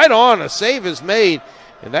net, and right on. A save is made,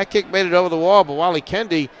 and that kick made it over the wall, but Wally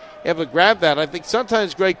Kendi able to grab that. I think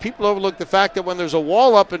sometimes, Greg, people overlook the fact that when there's a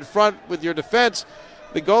wall up in front with your defense,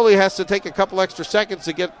 the goalie has to take a couple extra seconds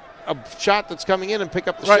to get a shot that's coming in and pick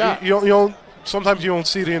up the shot. Sometimes you don't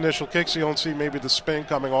see the initial kicks. You don't see maybe the spin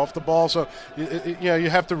coming off the ball. So, you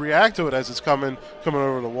have to react to it as it's coming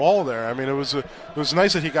over the wall there. I mean, it was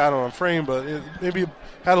nice that he got on frame, but maybe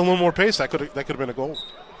had a little more pace. That could have been a goal.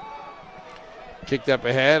 Kicked up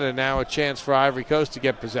ahead, and now a chance for Ivory Coast to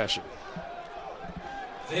get possession.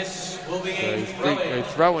 This will be a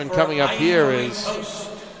throw-in coming up here is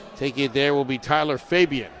taking it there will be Tyler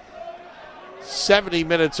Fabian. 70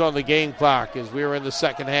 minutes on the game clock as we are in the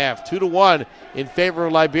second half. 2-1 in favor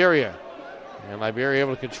of Liberia. And Liberia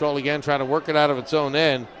able to control again, trying to work it out of its own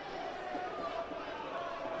end.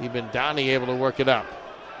 Even Donnie able to work it up.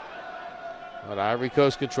 But Ivory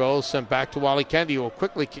Coast controls, sent back to Wally Kendi, who will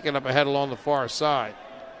quickly kick it up ahead along the far side.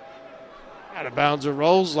 Out of bounds it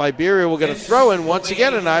rolls. Liberia will get a throw in once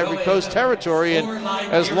again in Ivory Coast territory. And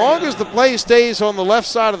as long as the play stays on the left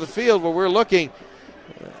side of the field where we're looking,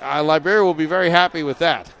 Liberia will be very happy with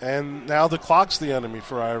that. And now the clock's the enemy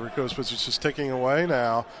for Ivory Coast, but it's just ticking away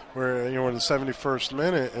now. We're in the 71st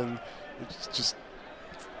minute, and it's just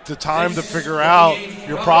the time to figure out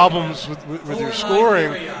your problems with your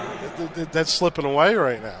scoring. That's slipping away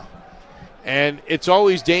right now. And it's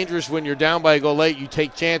always dangerous when you're down by a goal late. You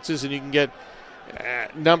take chances, and you can get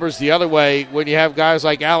numbers the other way. When you have guys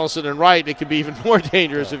like Allison and Wright, it can be even more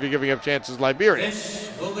dangerous if you're giving up chances Liberia.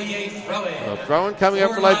 This will be a throw-in. A throw-in coming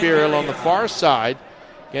up for Liberia along the far side.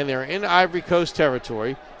 Again, they're in Ivory Coast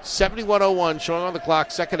territory. 71:01 showing on the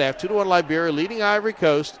clock, second half. 2-1 Liberia leading Ivory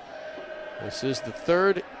Coast. This is the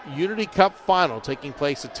third Unity Cup final taking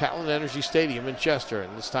place at Talon Energy Stadium in Chester.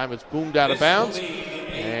 And this time it's boomed out of bounds.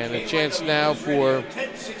 And a chance now for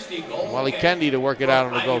Wally Kendi to work it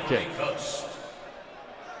out on a goal kick.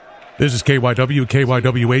 This is KYW,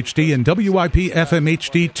 KYW HD, and WIP FM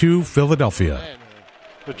HD2 Philadelphia.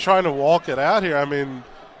 They're trying to walk it out here. I mean,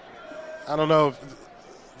 I don't know if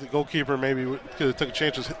the goalkeeper maybe could have took a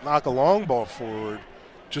chance to knock a long ball forward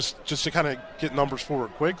just to kind of get numbers forward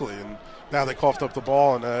quickly. And now they coughed up the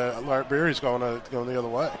ball, and Liberia's going the other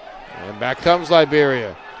way. And back comes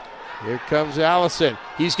Liberia. Here comes Allison.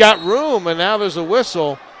 He's got room, and now there's a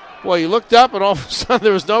whistle. Boy, he looked up, and all of a sudden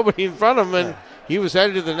there was nobody in front of him, and he was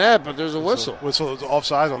headed to the net, but there's a whistle. Whistle is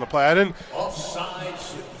offside on the play. I didn't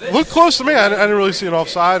look close to me. I didn't really see an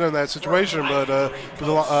offside in that situation, but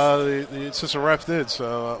the assistant ref did,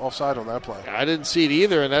 so offside on that play. I didn't see it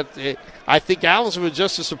either, and I think Allison was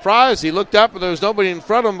just as surprised. He looked up, and there was nobody in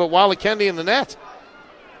front of him but Wally Kendi in the net.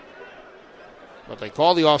 But they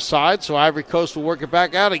call the offside, so Ivory Coast will work it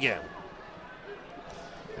back out again.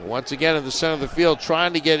 And once again in the center of the field,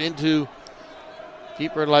 trying to get into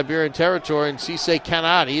keeper in Liberian territory, and Cisse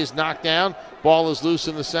cannot. He is knocked down. Ball is loose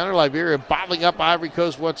in the center. Liberia bottling up Ivory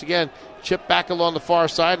Coast once again. Chip back along the far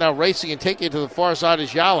side. Now racing and taking it to the far side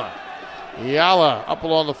is Yala. Yala up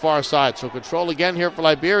along the far side. So control again here for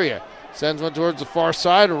Liberia. Sends one towards the far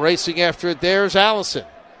side. Racing after it there is Allison.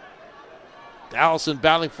 Allison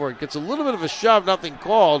battling for it. Gets a little bit of a shove. Nothing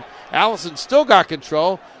called. Allison still got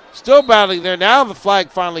control. Still battling there. Now the flag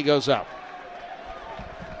finally goes up.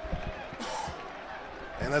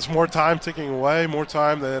 And that's more time ticking away, more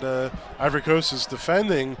time that Ivory Coast is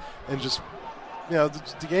defending and just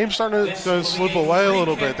the game's starting to slip away a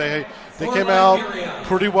little bit. They came out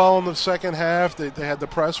pretty well in the second half. They had the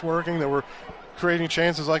press working. They were creating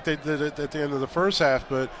chances like they did at the end of the first half,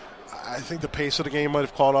 but I think the pace of the game might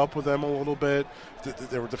have caught up with them a little bit.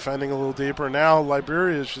 They were defending a little deeper. Now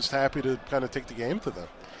Liberia is just happy to kind of take the game to them.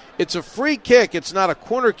 It's a free kick. It's not a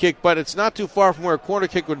corner kick, but it's not too far from where a corner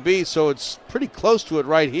kick would be, so it's pretty close to it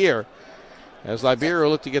right here as Liberia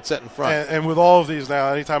will look to get set in front. And with all of these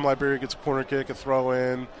now, anytime Liberia gets a corner kick, a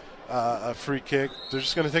throw-in, a free kick, they're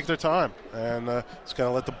just going to take their time and it's going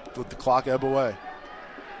to let the clock ebb away.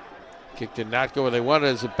 Kick did not go where they wanted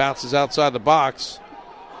as it bounces outside the box.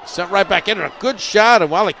 Sent right back in. A good shot.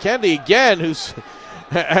 And Wally Kennedy again, who's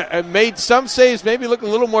made some saves maybe look a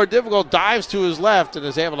little more difficult, dives to his left and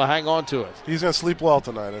is able to hang on to it. He's going to sleep well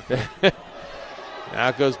tonight, I think. Now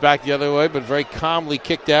it goes back the other way, but very calmly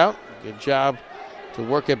kicked out. Good job to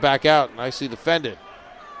work it back out. Nicely defended.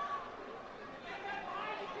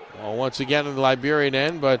 Well, once again in the Liberian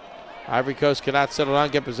end, but Ivory Coast cannot settle down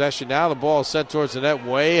and get possession now. The ball is sent towards the net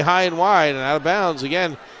way high and wide and out of bounds.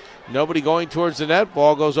 Again, nobody going towards the net.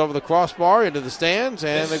 Ball goes over the crossbar into the stands,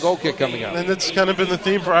 and the goal kick coming up. And it's kind of been the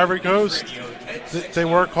theme for Ivory Coast. They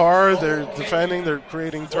work hard. They're defending. They're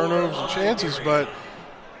creating turnovers and chances, but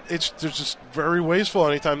they're just very wasteful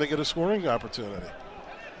anytime they get a scoring opportunity.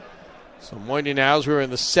 So Moynihan House, we're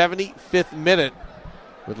in the 75th minute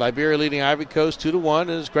with Liberia leading Ivory Coast 2-1.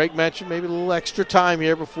 And as Greg mentioned, maybe a little extra time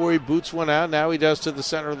here before he boots one out. Now he does to the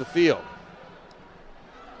center of the field.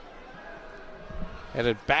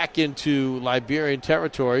 Headed back into Liberian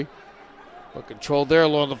territory. But controlled there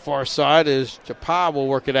along the far side as Chapa will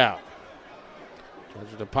work it out.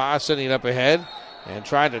 Chapa sending it up ahead and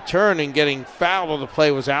trying to turn and getting fouled on the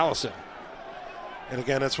play was Allison. And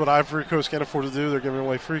again, that's what Ivory Coast can't afford to do. They're giving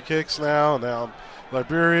away free kicks now. Now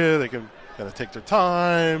Liberia, they can kind of take their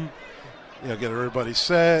time, get everybody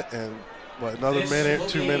set, and another minute,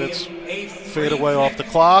 2 minutes fade away off the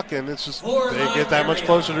clock, and it's just they get that much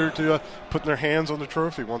closer to putting their hands on the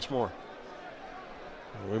trophy once more.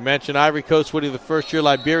 We mentioned Ivory Coast winning the first year,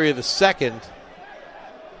 Liberia the second.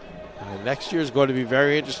 And next year is going to be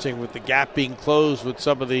very interesting with the gap being closed with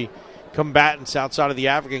some of the combatants outside of the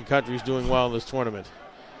African countries doing well in this tournament.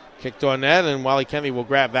 Kicked on net, and Wally Kennedy will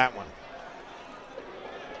grab that one.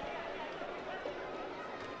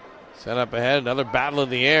 Set up ahead, another battle in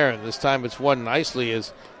the air, and this time it's won nicely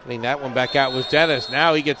as getting that one back out was Dennis.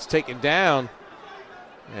 Now he gets taken down,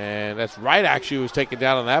 and that's Wright actually who was taken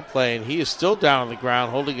down on that play, and he is still down on the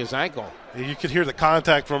ground holding his ankle. You could hear the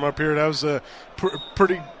contact from up here. That was a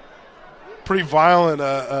pretty violent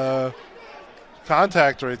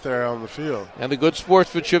contact right there on the field. And the good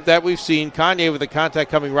sportsmanship that we've seen, Kanye with the contact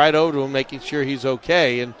coming right over to him, making sure he's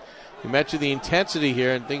okay. And you mentioned the intensity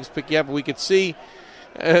here and things picking up. We could see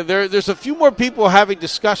there's a few more people having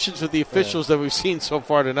discussions with the officials that we've seen so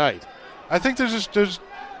far tonight. I think there's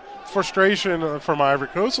frustration from Ivory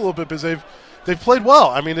Coast a little bit because they've played well.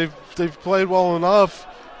 I mean, they've played well enough.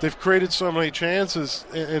 They've created so many chances,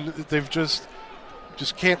 and they've just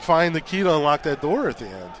can't find the key to unlock that door at the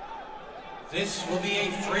end. This will be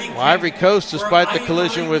a free kick. Ivory Coast, despite the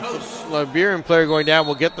collision with Liberian player going down,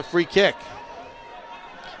 will get the free kick.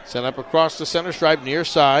 Sent up across the center stripe, near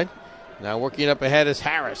side. Now working up ahead is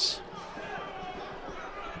Harris.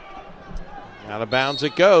 Out of bounds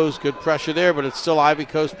it goes. Good pressure there, but it's still Ivory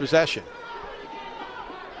Coast possession.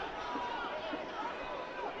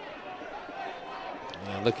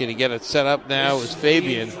 And looking to get it set up now is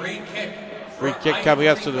Fabian. Free kick coming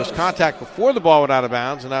up, so there's contact before the ball went out of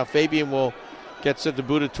bounds, and now Fabian will get set to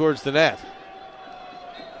boot it towards the net.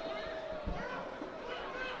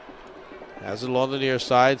 Has it along the near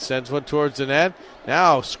side, sends one towards the net.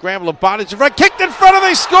 Now scramble of bodies in front, kicked in front, and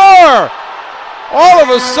they score! All of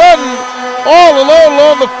a sudden, all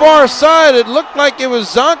along the far side, it looked like it was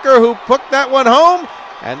Zonker who put that one home,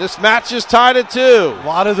 and this match is tied at 2. A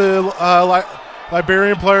lot of the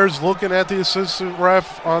Liberian players looking at the assistant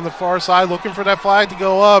ref on the far side, looking for that flag to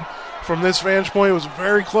go up. From this vantage point, it was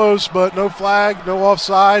very close, but no flag, no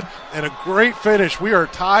offside, and a great finish. We are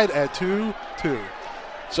tied at 2-2.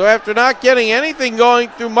 So after not getting anything going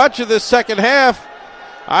through much of this second half,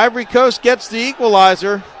 Ivory Coast gets the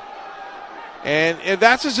equalizer. And if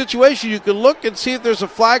that's a situation, you can look and see if there's a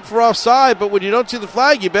flag for offside, but when you don't see the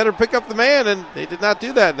flag, you better pick up the man, and they did not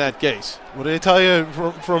do that in that case. Well, they tell you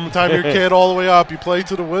from the time you're a kid all the way up, you play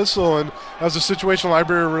to the whistle, and that was a situation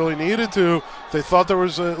Liberia really needed to. They thought it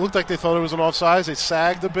looked like they thought it was an offside. They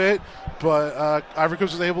sagged a bit, but Ivory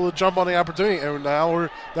Coast was able to jump on the opportunity, and now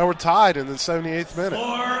we're tied in the 78th minute. For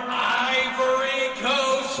Ivory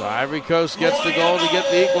Coast. So Ivory Coast gets the goal to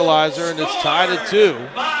get the equalizer, and it's tied at 2.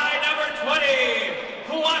 By number 20.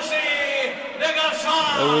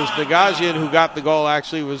 was Negazian who got the goal.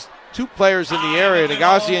 Actually, it was two players in the area.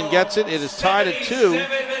 Negazian gets it. It is tied at 2.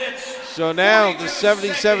 So now the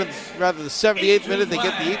 78th minute, they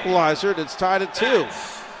get the equalizer, and it's tied at 2.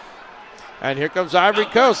 And here comes Ivory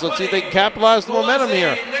Coast. Let's see if they can capitalize the momentum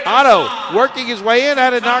here. Otto working his way in,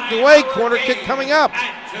 had it knocked away. Corner kick coming up.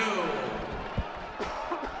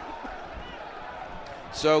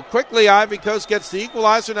 So quickly, Ivory Coast gets the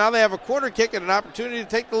equalizer. Now they have a corner kick and an opportunity to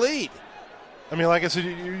take the lead. I mean, like I said,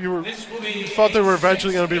 you thought they were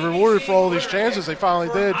eventually going to be rewarded for all these chances. They finally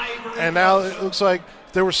did. And now it looks like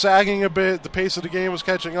they were sagging a bit. The pace of the game was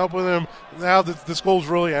catching up with them. Now this goal's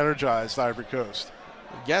really energized Ivory Coast.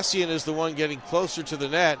 Gessian is the one getting closer to the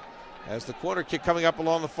net as the corner kick coming up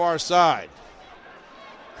along the far side.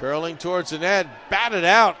 Curling towards the net, batted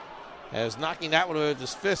out as knocking that one with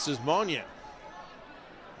his fist is Monia.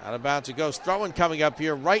 Out of bounds it goes. Throw-in coming up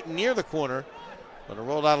here right near the corner, but it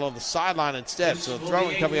rolled out along the sideline instead. So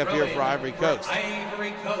throw-in coming up here for Ivory Coast.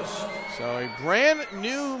 So a brand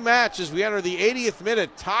new match as we enter the 80th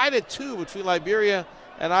minute, tied at 2 between Liberia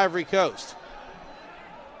and Ivory Coast.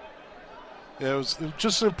 Yeah, it was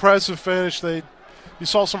just an impressive finish. You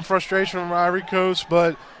saw some frustration from Ivory Coast,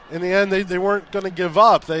 but in the end, they weren't going to give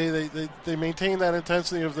up. They maintained that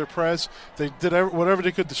intensity of their press. They did whatever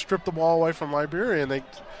they could to strip the ball away from Liberia, and they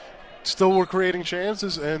still were creating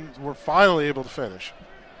chances and were finally able to finish.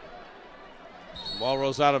 The ball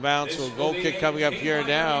rolls out of bounds, so a goal kick coming up here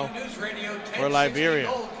now for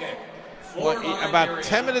Liberia. Well, about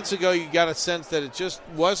 10 minutes ago, you got a sense that it just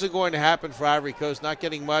wasn't going to happen for Ivory Coast, not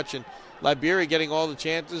getting much, and Liberia getting all the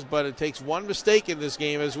chances, but it takes one mistake in this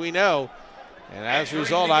game, as we know, and as a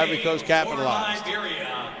result, Ivory Coast capitalized.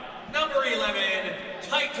 Liberia, number 11,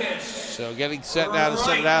 Titus. So getting set now to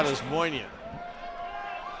set it out is Moynihan.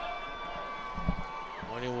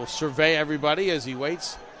 Moynihan will survey everybody as he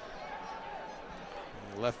waits.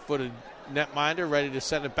 Left-footed netminder ready to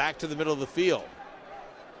send it back to the middle of the field.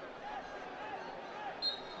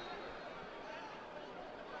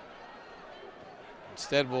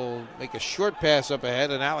 Instead, we'll make a short pass up ahead,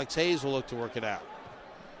 and Alex Hayes will look to work it out.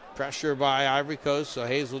 Pressure by Ivory Coast, so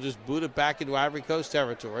Hayes will just boot it back into Ivory Coast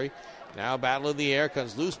territory. Now battle in the air,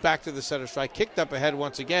 comes loose back to the center strike, kicked up ahead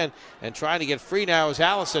once again, and trying to get free now is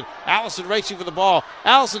Allison. Allison racing for the ball.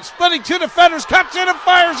 Allison splitting 2 defenders, cuts in and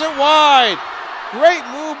fires it wide. Great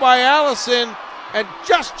move by Allison, and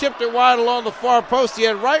just chipped it wide along the far post. He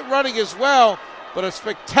had right running as well, but a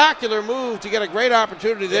spectacular move to get a great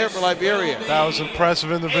opportunity there for Liberia. That was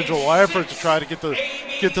impressive individual effort to try to get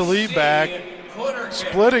the lead back,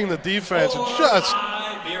 splitting the defense,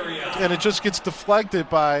 and it just gets deflected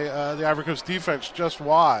by the Ivory Coast defense just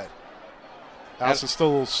wide. Allison's still a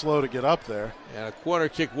little slow to get up there. And a corner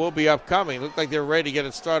kick will be upcoming. Looked like they were ready to get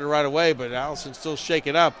it started right away, but Allison's still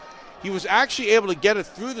shaking up. He was actually able to get it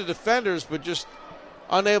through the defenders, but just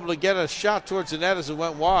unable to get a shot towards the net as it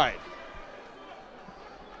went wide.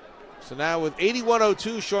 So now with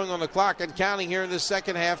 81:02 showing on the clock and counting here in the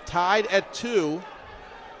second half, tied at 2.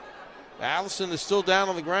 Allison is still down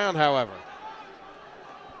on the ground, however.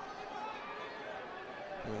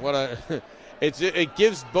 It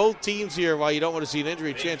gives both teams here, while you don't want to see an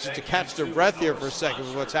injury, chances to catch their breath here for a second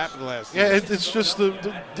with what's happened last year. Yeah, it's just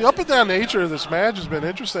the up and down nature of this match has been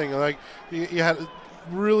interesting. Like you had a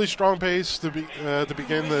really strong pace to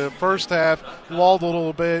begin the first half, lulled a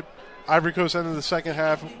little bit. Ivory Coast ended the second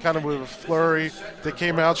half kind of with a flurry. They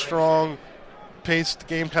came out strong. Pace, the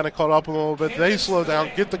game kind of caught up a little bit. They slowed down,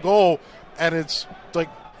 get the goal, and it's like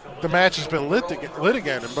the match has been lit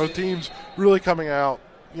again, and both teams really coming out,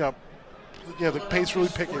 the pace really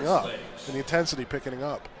picking up and the intensity picking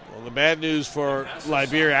up. Well, the bad news for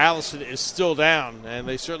Liberia, Allison is still down, and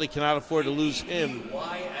they certainly cannot afford to lose him.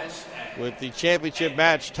 With the championship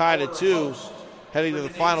match tied at 2, heading to the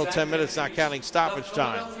final 10 minutes, not counting stoppage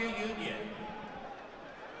time.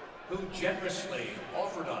 Who generously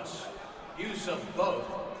offered us use of both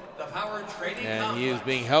the power trading and he is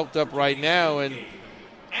being helped up right now, and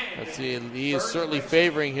let's see, he is certainly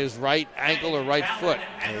favoring his right ankle or right foot.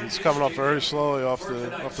 Yeah, he's coming off very slowly off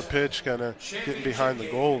the pitch, kind of getting behind the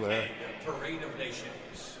goal there.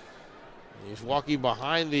 He's walking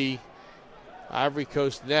behind the Ivory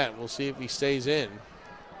Coast net. We'll see if he stays in.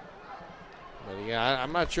 But yeah,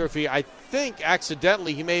 I'm not sure if I think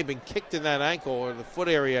accidentally he may have been kicked in that ankle or the foot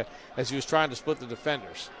area as he was trying to split the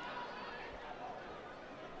defenders.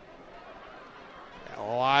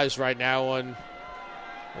 All eyes right now on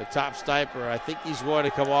the top sniper. I think he's going to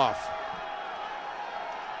come off.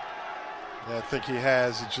 Yeah, I think he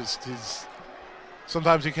has.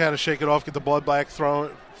 Sometimes you kind of shake it off, get the blood back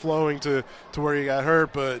flowing to where you got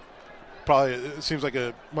hurt, but probably it seems like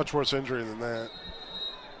a much worse injury than that.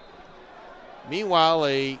 Meanwhile,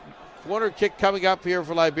 a corner kick coming up here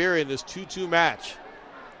for Liberia in this 2-2 match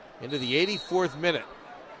into the 84th minute.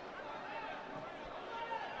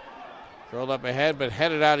 Curled up ahead, but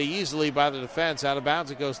headed out easily by the defense. Out of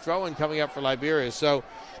bounds it goes. Throw-in coming up for Liberia. So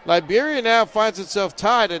Liberia now finds itself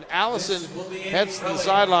tied, and Allison heads to the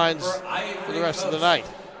sidelines for the rest of the night.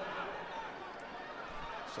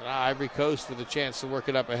 So now Ivory Coast with a chance to work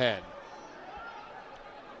it up ahead.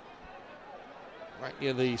 Right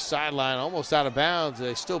near the sideline, almost out of bounds.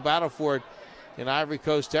 They still battle for it in Ivory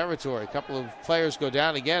Coast territory. A couple of players go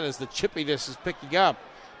down again as the chippiness is picking up.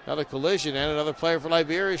 Another collision, and another player for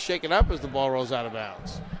Liberia is shaken up as the ball rolls out of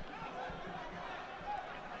bounds.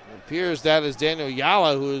 It appears that is Daniel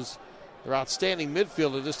Yala, who is their outstanding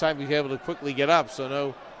midfielder. This time he's able to quickly get up, so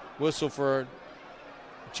no whistle for a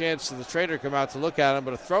chance to the trainer to come out to look at him,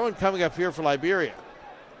 but a throw-in coming up here for Liberia.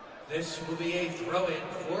 This will be a throw-in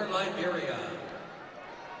for Liberia.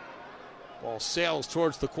 Ball sails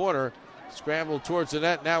towards the corner. Scrambled towards the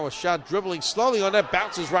net. Now a shot dribbling slowly on that.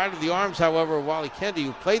 Bounces right into the arms, however, of Wally Kendi,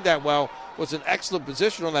 who played that well. Was in excellent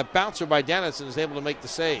position on that bouncer by Dennis and is able to make the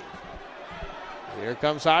save. Here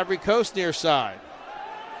comes Ivory Coast near side.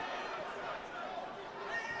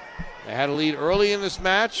 They had a lead early in this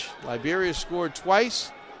match. Liberia scored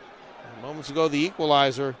twice. And moments ago, the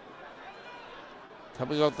equalizer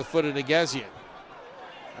coming off the foot of Negezian.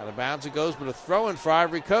 Out of bounds it goes, but a throw-in for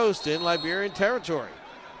Ivory Coast in Liberian territory.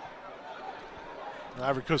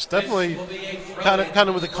 Ivory Coast definitely kind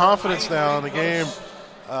of with the confidence now in the game,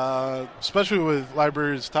 especially with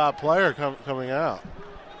Liberia's top player coming out.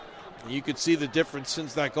 You could see the difference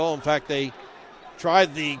since that goal. In fact, they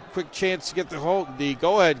tried the quick chance to get the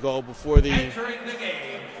go-ahead goal before the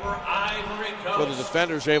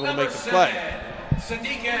defenders were able to make the play.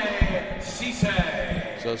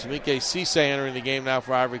 So Samike Cisse entering the game now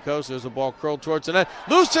for Ivory Coast. There's a ball curled towards the net.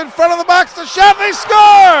 Loose in front of the box. The shot, they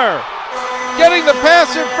score! Getting the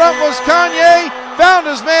pass in front was Kanye. Found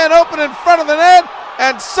his man open in front of the net.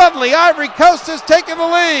 And suddenly Ivory Coast has taken the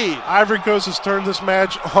lead. Ivory Coast has turned this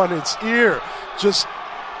match on its ear. Just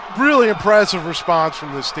really impressive response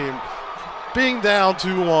from this team. Being down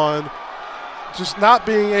 2-1. Just not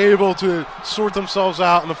being able to sort themselves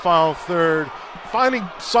out in the final third. Finding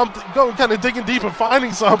something, going kind of digging deep and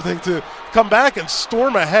finding something to come back and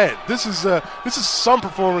storm ahead. This is some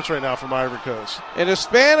performance right now from Ivory Coast. In a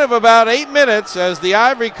span of about 8 minutes, as the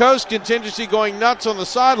Ivory Coast contingency going nuts on the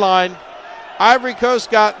sideline, Ivory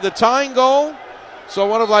Coast got the tying goal, so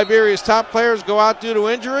one of Liberia's top players go out due to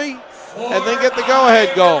injury, and then get the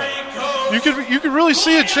go-ahead goal. You could really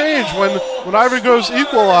see a change when Ivory Coast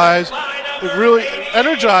equalized. It really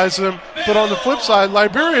energized them, but on the flip side,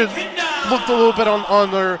 Liberia looked a little bit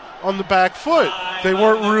on the back foot. They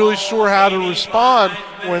weren't really sure how to respond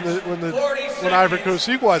when Ivory Coast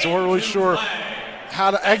equalized. They weren't really sure how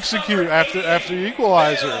to execute after the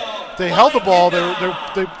equalizer. They held the ball.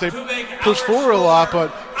 They pushed forward a lot,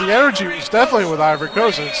 but the energy was definitely with Ivory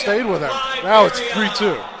Coast, and it stayed with them. Now it's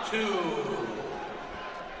 3-2.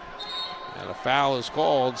 And a foul is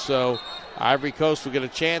called, so Ivory Coast will get a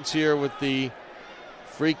chance here with the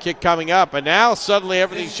free kick coming up. And now suddenly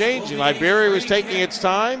everything's changing. Liberia was taking its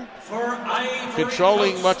time,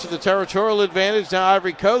 controlling much of the territorial advantage. Now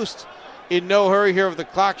Ivory Coast in no hurry here with the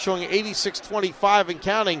clock showing 86:25 and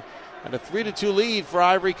counting, and a 3-2 lead for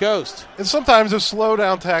Ivory Coast. And sometimes those slow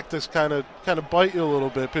down tactics kind of bite you a little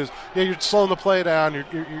bit because you're slowing the play down,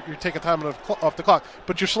 you're taking time off the clock,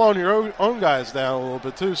 but you're slowing your own guys down a little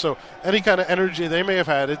bit too. So any kind of energy they may have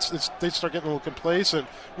had, they start getting a little complacent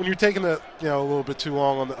when you're taking a little bit too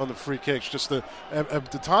long on the free kicks. Just the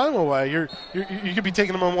time away, you could be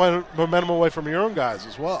taking the momentum away from your own guys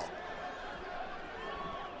as well.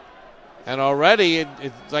 And already,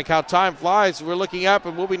 it's like how time flies. We're looking up,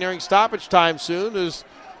 and we'll be nearing stoppage time soon as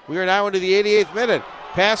we are now into the 88th minute.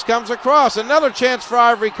 Pass comes across. Another chance for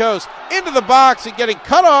Ivory Coast. Into the box and getting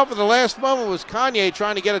cut off at the last moment was Kanye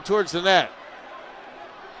trying to get it towards the net.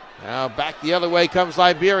 Now back the other way comes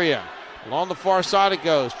Liberia. Along the far side it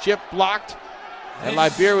goes. Chip blocked, and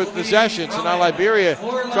Liberia with possession. So now Liberia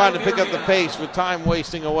trying to pick up the pace with time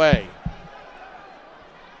wasting away.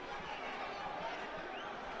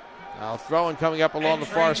 Now throwing coming up along the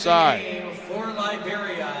far side. For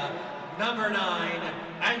Liberia, number 9,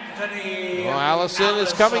 Anthony. Well, Allison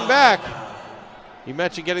is coming back. You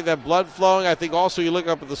mentioned getting that blood flowing. I think also you look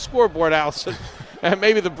up at the scoreboard, Allison, and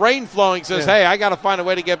maybe the brain flowing says, hey, I got to find a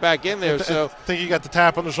way to get back in there. So I think you got the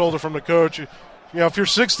tap on the shoulder from the coach. If you're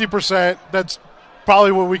 60%, that's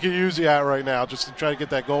probably what we could use you at right now, just to try to get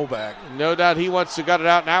that goal back. No doubt he wants to gut it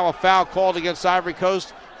out. Now a foul called against Ivory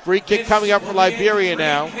Coast. Free kick coming up for Liberia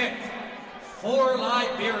now. for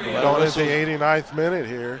Liberia. Going into the 89th minute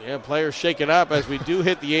here. Yeah, players shaking up as we do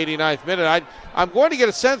hit the 89th minute. I'm going to get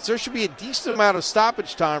a sense there should be a decent amount of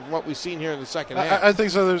stoppage time from what we've seen here in the second half. I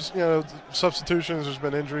think so. There's substitutions. There's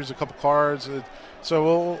been injuries, a couple cards. So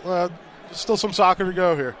we'll still some soccer to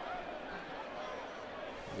go here.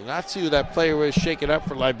 Do not see who that player was shaking up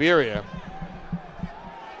for Liberia.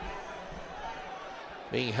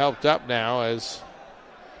 Being helped up now as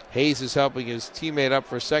Hayes is helping his teammate up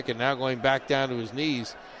for a second, now going back down to his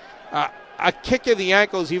knees. A kick in the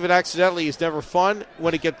ankles, even accidentally, is never fun.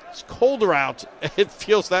 When it gets colder out, it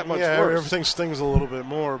feels that much worse. Everything stings a little bit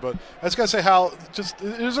more. But I was going to say how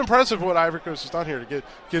it was impressive what Ivory Coast has done here to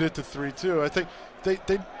get it to 3-2. I think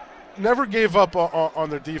they never gave up on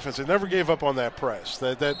their defense. They never gave up on that press.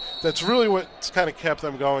 That's really what's kind of kept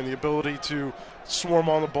them going, the ability to swarm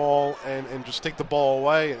on the ball and just take the ball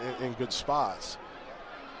away in good spots.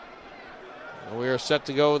 And we are set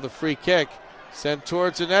to go with the free kick. Sent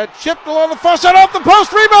towards the net, chipped along the far side, off the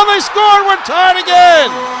post, rebound, they scored, we're tied again.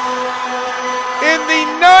 In the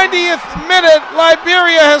 90th minute,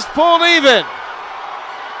 Liberia has pulled even.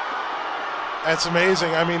 That's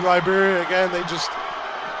amazing. I mean, Liberia, again,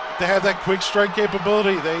 they have that quick strike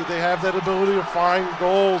capability. They have that ability to find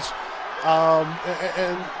goals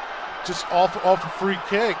and just off a free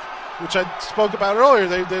kick, which I spoke about earlier.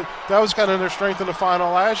 That was kind of their strength in the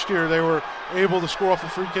final last year. They were able to score off a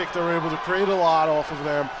free kick. They were able to create a lot off of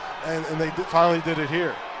them, and they finally did it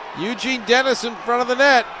here. Eugene Dennis in front of the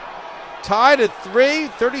net. Tied at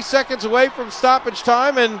 30 seconds away from stoppage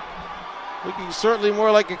time, and looking certainly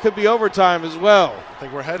more like it could be overtime as well. I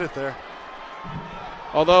think we're headed there.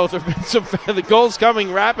 Although there have been the goals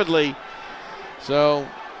coming rapidly, so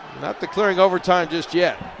not declaring overtime just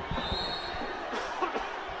yet.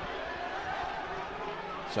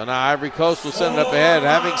 So now Ivory Coast will send it up ahead.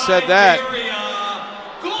 Having said that,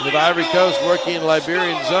 with Ivory Coast working in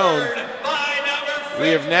Liberian zone, we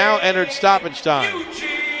have now entered stoppage time.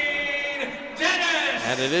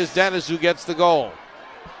 And it is Dennis who gets the goal.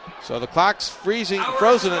 So the clock's frozen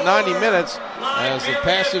at 90 minutes as the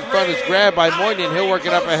pass in front is grabbed by Moynihan. He'll work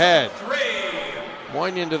it up ahead.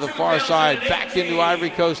 Moynihan to the far side, back into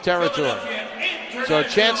Ivory Coast territory. So a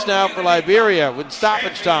chance now for Liberia with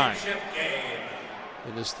stoppage time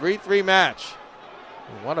in this 3-3 match.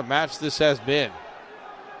 And what a match this has been.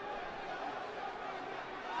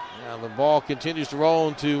 Now the ball continues to roll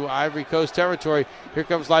into Ivory Coast territory. Here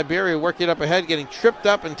comes Liberia working up ahead, getting tripped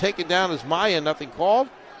up and taken down as Maya, nothing called.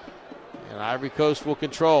 And Ivory Coast will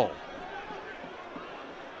control.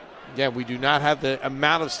 Again, we do not have the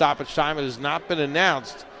amount of stoppage time. It has not been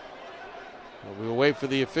announced. We will wait for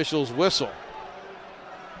the official's whistle.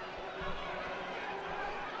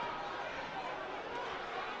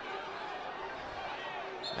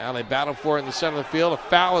 Now they battle for it in the center of the field. A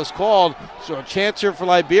foul is called, so a chance here for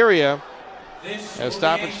Liberia as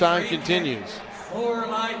stoppage time continues. For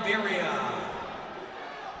Liberia.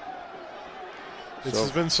 This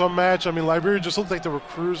has been some match. I mean, Liberia just looked like they were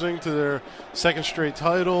cruising to their second straight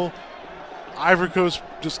title. Ivory Coast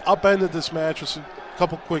just upended this match with a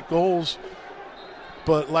couple quick goals.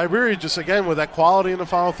 But Liberia just, again, with that quality in the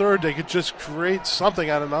final third, they could just create something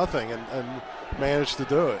out of nothing and manage to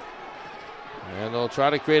do it. And they'll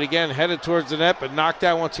try to create again, headed towards the net, but knocked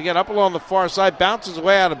out once again. Up along the far side, bounces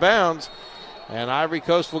away out of bounds. And Ivory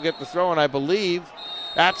Coast will get the throw, and I believe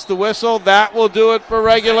that's the whistle. That will do it for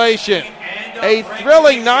regulation. A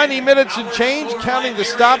thrilling 90 minutes and change, counting the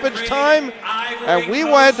stoppage time. And we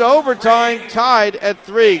went to overtime, tied at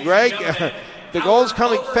 3. Greg, the goals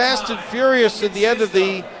coming fast and furious at the end of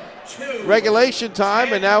the regulation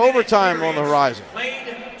time, and now overtime on the horizon.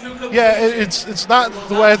 Yeah, it's not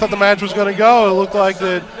the way I thought the match was going to go. It looked like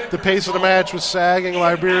the pace of the match was sagging.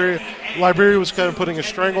 Liberia was kind of putting a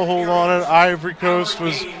stranglehold on it. Ivory Coast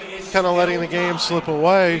was kind of letting the game slip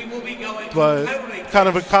away. But kind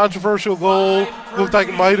of a controversial goal. Looked like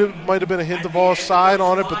it might have been a hit of offside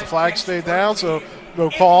on it, but the flag stayed down, so no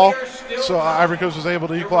call. So Ivory Coast was able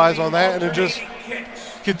to equalize on that, and it just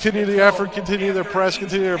continue the effort, continue their press,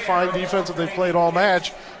 continue their fine defense that they've played all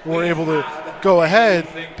match. And we're able to go ahead,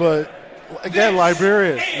 but again,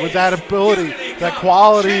 Liberia with that ability, that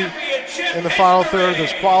quality in the final third,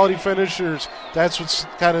 those quality finishers, that's what's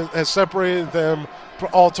kind of has separated them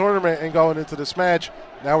all tournament and going into this match.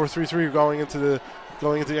 Now we're 3-3 going into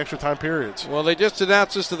the extra time periods. Well, they just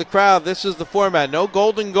announced this to the crowd. This is the format. No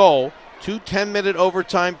golden goal, 2 10-minute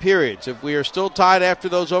overtime periods. If we are still tied after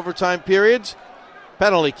those overtime periods,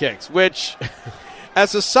 penalty kicks, which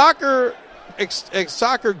as a soccer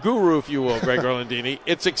guru, if you will, Greg Orlandini,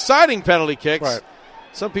 it's exciting penalty kicks. Right.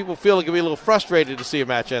 some people feel it can be a little frustrated to see a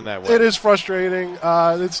match end that way. It is frustrating.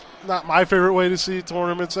 It's not my favorite way to see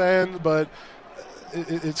tournaments end, but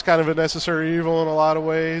it's kind of a necessary evil in a lot of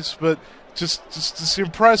ways. But just this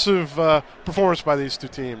impressive performance by these two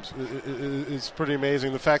teams is pretty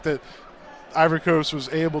amazing. The fact that Ivory Coast was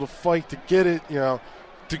able to fight to get it,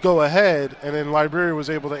 to go ahead, and then Liberia was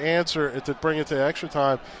able to answer it to bring it to extra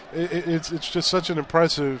time. It's just such an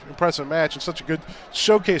impressive match and such a good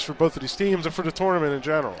showcase for both of these teams and for the tournament in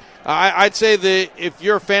general. I'd say that if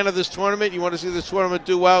you're a fan of this tournament, you want to see this tournament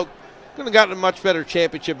do well, could have gotten a much better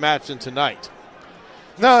championship match than tonight.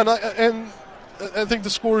 No, and I think the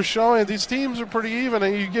score is showing these teams are pretty even,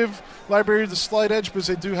 and you give Liberia the slight edge because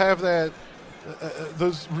they do have that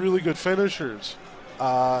those really good finishers.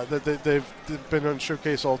 That they've been on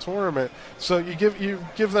showcase all tournament, so you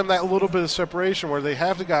give them that little bit of separation where they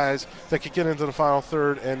have the guys that could get into the final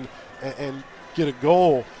third and get a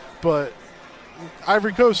goal. But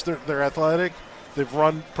Ivory Coast, they're athletic. They've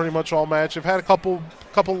run pretty much all match. They've had a couple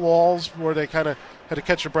lulls where they kind of had to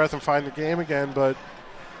catch their breath and find the game again. But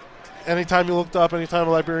anytime you looked up, anytime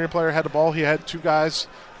a Liberian player had the ball, he had two guys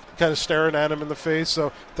kind of staring at him in the face.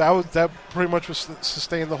 So that pretty much was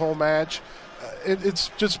sustained the whole match. It's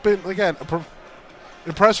just been, again,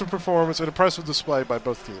 impressive performance and impressive display by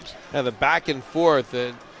both teams. And the back and forth,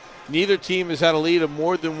 neither team has had a lead of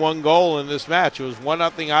more than one goal in this match. It was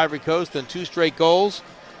 1-0 Ivory Coast, then two straight goals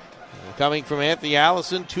coming from Anthony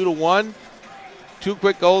Allison, 2-1. Two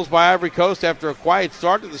quick goals by Ivory Coast after a quiet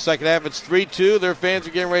start to the second half. It's 3-2. Their fans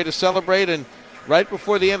are getting ready to celebrate, and right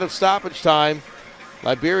before the end of stoppage time,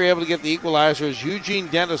 Liberia able to get the equalizer as Eugene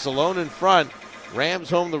Dennis alone in front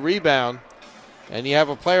rams home the rebound. And you have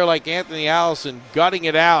a player like Anthony Allison gutting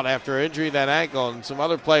it out after injury to that ankle, and some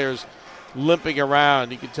other players limping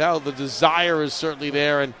around. You can tell the desire is certainly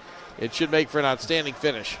there, and it should make for an outstanding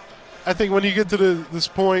finish. I think when you get to this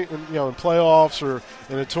point, in playoffs or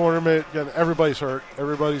in a tournament, everybody's hurt,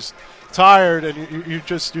 everybody's tired, and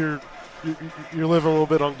you're living a little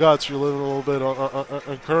bit on guts. You're living a little bit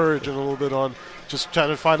on courage and a little bit on just trying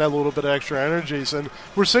to find that little bit of extra energies. And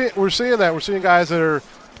we're seeing that. We're seeing guys that are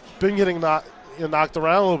been getting knocked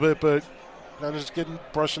around a little bit, but just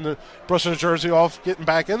brushing the jersey off, getting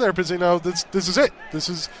back in there because this is it. This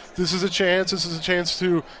is a chance. This is a chance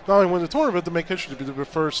to not only win the tournament, but to make history, to be the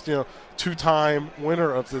first two-time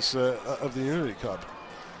winner of this of the Unity Cup.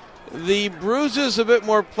 The bruises a bit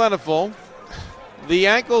more plentiful, the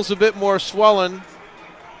ankles a bit more swollen.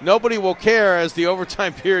 Nobody will care as the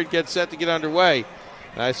overtime period gets set to get underway.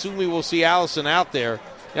 And I assume we will see Allison out there.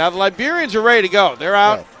 Now the Liberians are ready to go. They're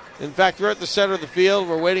out. Yeah. In fact, we're at the center of the field.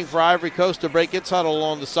 We're waiting for Ivory Coast to break its huddle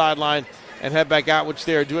along the sideline and head back out, which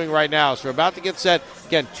they are doing right now. So we're about to get set.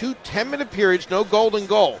 Again, 2 10-minute periods, no golden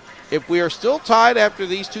goal. If we are still tied after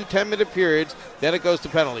these 2 10-minute periods, then it goes to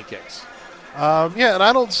penalty kicks. And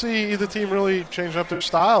I don't see either team really changing up their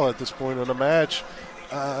style at this point in the match.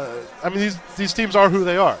 These teams are who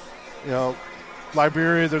they are.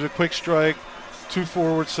 Liberia, there's a quick strike,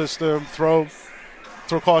 2-forward system, throw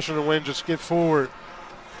caution to win, just get forward.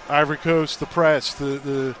 Ivory Coast, the press,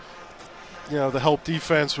 the help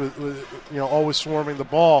defense with always swarming the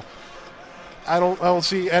ball. I don't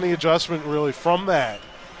see any adjustment really from that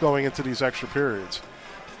going into these extra periods.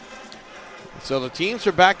 So the teams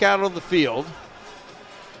are back out on the field,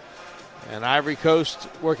 and Ivory Coast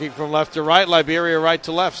working from left to right, Liberia right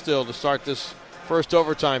to left still to start this first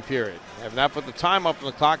overtime period. They have not put the time up on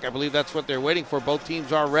the clock. I believe that's what they're waiting for. Both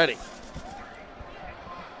teams are ready.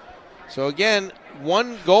 So again,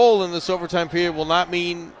 one goal in this overtime period will not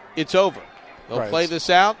mean it's over. They'll play this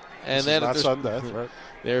out, and then if sudden death, right?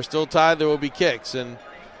 They're still tied, there will be kicks. And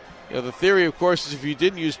the theory, of course, is if you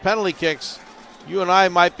didn't use penalty kicks, you and I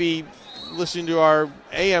might be listening to our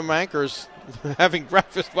AM anchors having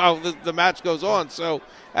breakfast while the match goes on. So,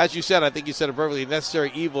 as you said, I think you said a perfectly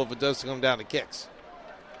necessary evil if it does come down to kicks.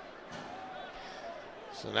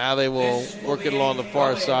 So now they will work it along the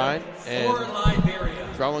far side, and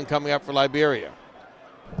throwing coming up for Liberia.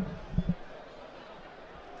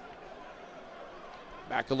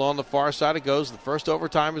 Back along the far side it goes. The first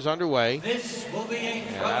overtime is underway.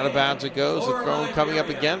 And out of bounds it goes. The throw coming up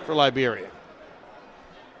again for Liberia.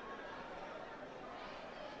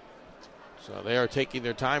 So they are taking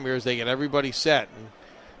their time here as they get everybody set. And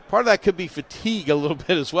part of that could be fatigue a little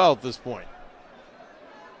bit as well at this point.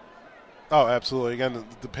 Oh, absolutely. Again,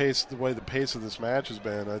 the way the pace of this match has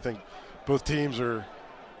been, I think both teams are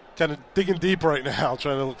kind of digging deep right now,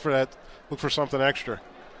 trying to look for something extra.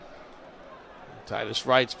 Titus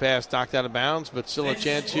Wright's pass knocked out of bounds, but still a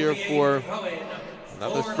chance here for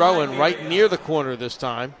another throw-in right near the corner this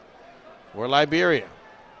time for Liberia.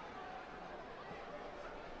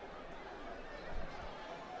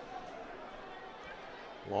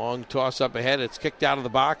 Long toss up ahead. It's kicked out of the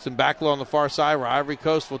box and back low on the far side where Ivory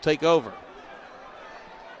Coast will take over.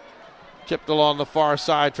 Chipped along the far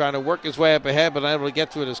side, trying to work his way up ahead, but unable to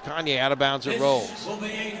get to it as Kanye out of bounds it rolls. Will be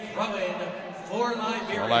a throw-in for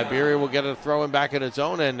Liberia. Well, Liberia will get a throw-in back at its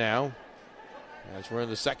own end now, as we're in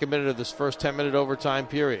the second minute of this first 10-minute overtime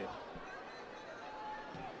period.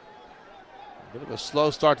 A bit of a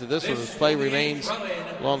slow start to this one as play remains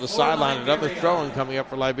along the sideline. Another throw-in coming up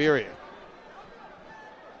for Liberia.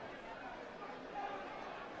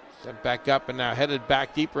 Sent back up and now headed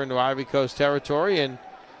back deeper into Ivory Coast territory, and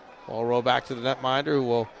ball roll back to the netminder, who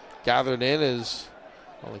will gather it in as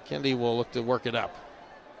Orlandini will look to work it up.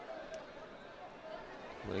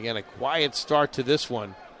 But again, a quiet start to this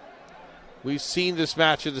one. We've seen this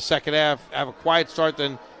match in the second half have a quiet start,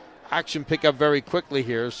 then action pick up very quickly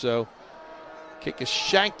here. So kick is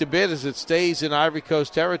shanked a bit as it stays in Ivory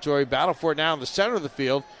Coast territory. Battle for it now in the center of the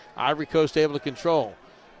field. Ivory Coast able to control.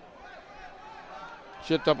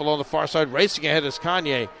 Shipped up along the far side, racing ahead is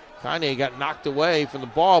Kanye. Kanye got knocked away from the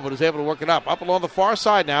ball, but was able to work it up. Up along the far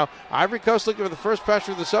side now. Ivory Coast looking for the first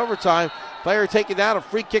pressure of this overtime. Player taking down. A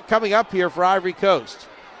free kick coming up here for Ivory Coast.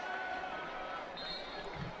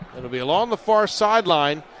 It'll be along the far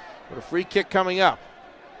sideline with a free kick coming up.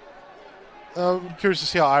 I'm curious to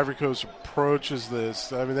see how Ivory Coast approaches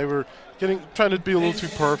this. I mean, they were trying to be a little too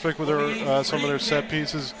perfect with their some of their set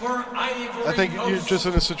pieces. I think you're just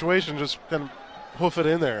in a situation, just kind of hoof it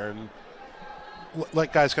in there and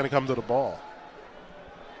let guys kind of come to the ball.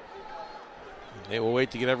 They will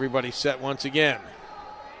wait to get everybody set once again.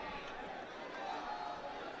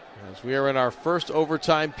 As we are in our first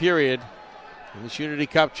overtime period in this Unity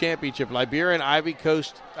Cup Championship, Liberia and Ivory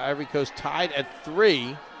Coast tied at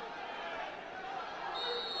 3.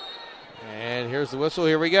 And here's the whistle.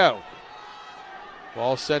 Here we go.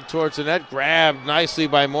 Ball sent towards the net. Grabbed nicely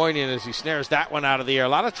by Moynihan as he snares that one out of the air. A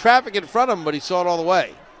lot of traffic in front of him, but he saw it all the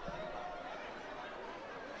way.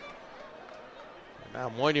 Now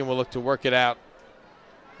Moynihan will look to work it out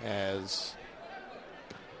as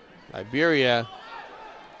Liberia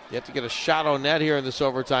yet to get a shot on net here in this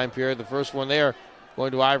overtime period. The first one there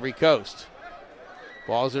going to Ivory Coast.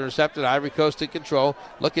 Ball is intercepted. Ivory Coast in control.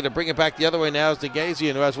 Looking to bring it back the other way now is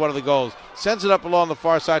Negazian, who has one of the goals. Sends it up along the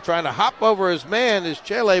far side, trying to hop over his man, is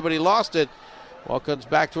Chele, but he lost it. Ball comes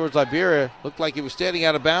back towards Liberia. Looked like he was standing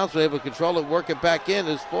out of bounds, but able to control it, work it back in.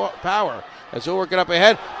 His power as he'll work it up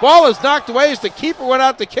ahead. Ball is knocked away as the keeper went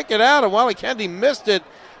out to kick it out, and Wally Kennedy missed it.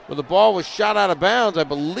 When the ball was shot out of bounds, I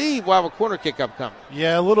believe we'll have a corner kick up coming.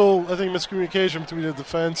 Yeah, a little, I think, miscommunication between the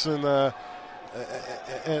defense and the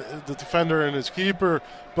defender and his keeper.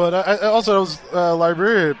 But I also,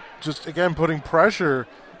 Liberia just, again, putting pressure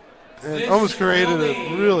and almost created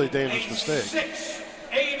a really dangerous mistake.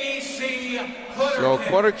 So a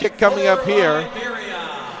corner kick coming up here.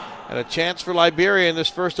 And a chance for Liberia in this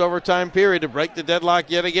first overtime period to break the deadlock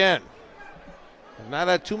yet again. We've not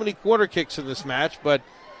had too many corner kicks in this match, but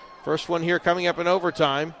first one here coming up in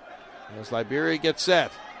overtime as Liberia gets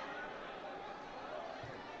set.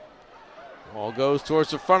 Ball goes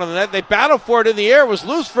towards the front of the net. They battle for it in the air. It was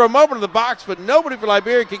loose for a moment in the box, but nobody for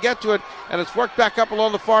Liberia could get to it, and it's worked back up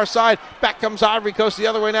along the far side. Back comes Ivory Coast the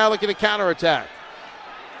other way now, looking to counterattack.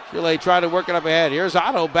 Chile tried to work it up ahead. Here's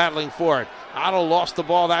Otto battling for it. Otto lost the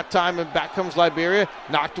ball that time, and back comes Liberia.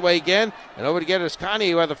 Knocked away again, and over to get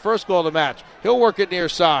Kanye, who had the first goal of the match. He'll work it near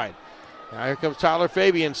side. Now here comes Tyler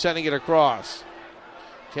Fabian sending it across.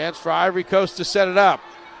 Chance for Ivory Coast to set it up.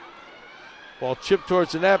 Ball chipped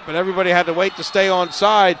towards the net, but everybody had to wait to stay on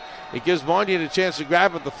side. It gives Moynihan a chance to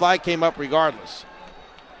grab it. The flag came up regardless.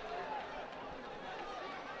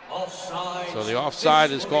 Offside. So the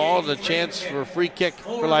offside is called. A chance for a free kick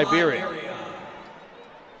for Liberia.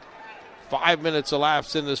 5 minutes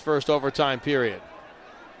elapsed in this first overtime period.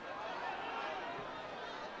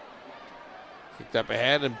 Kicked up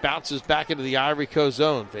ahead and bounces back into the Ivory Coast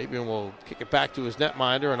zone. Fabian will kick it back to his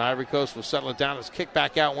netminder, and Ivory Coast will settle it down as kick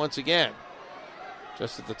back out once again.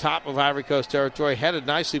 Just at the top of Ivory Coast territory, headed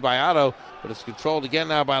nicely by Otto, but it's controlled again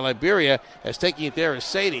now by Liberia, as taking it there is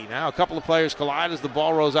Sadie. Now a couple of players collide as the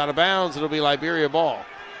ball rolls out of bounds. It'll be Liberia ball.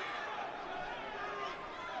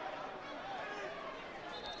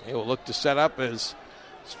 They will look to set up as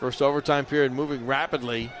this first overtime period moving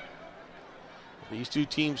rapidly. These two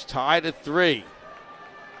teams tied at 3.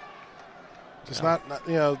 Just not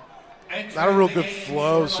a real good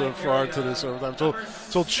flow so far to this overtime. It's a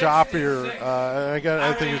little choppier.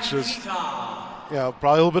 I think it's just probably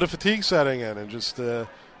a little bit of fatigue setting in, and just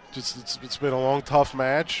it's been a long, tough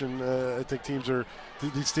match, and I think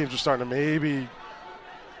these teams are starting to maybe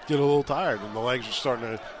get a little tired, and the legs are starting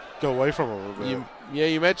to go away from them a little bit.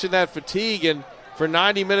 You mentioned that fatigue, and for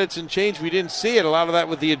 90 minutes and change. We didn't see it. A lot of that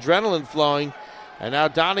with the adrenaline flowing. And now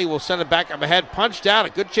Donnie will send it back up ahead. Punched out.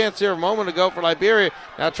 A good chance there a moment ago for Liberia.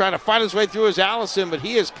 Now trying to fight his way through is Allison, but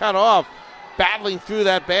he is cut off, battling through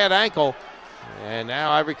that bad ankle. And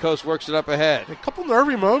now Ivory Coast works it up ahead. A couple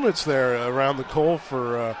nervy moments there around the goal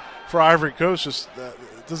for Ivory Coast. Just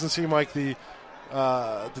it doesn't seem like the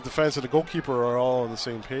defense and the goalkeeper are all on the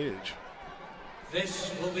same page.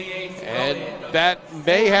 And that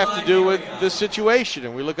may have to do with this situation.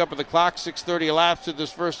 And we look up at the clock, 6:30 elapsed in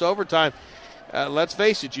this first overtime. Let's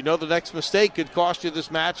face it, the next mistake could cost you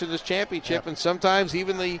this match and this championship. Yep. And sometimes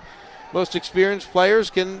even the most experienced players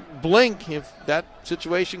can blink if that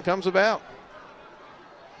situation comes about.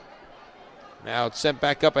 Now it's sent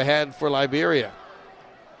back up ahead for Liberia.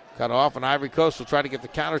 Cut off, and Ivory Coast will try to get the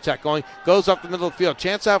counterattack going. Goes up the middle of the field.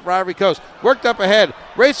 Chance out for Ivory Coast. Worked up ahead.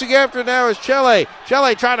 Racing after now is Chele.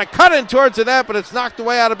 Chele trying to cut in towards the net, but it's knocked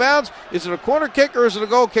away out of bounds. Is it a corner kick or is it a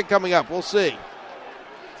goal kick coming up? We'll see.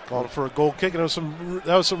 Called for a goal kick, and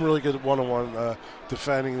that was some really good one-on-one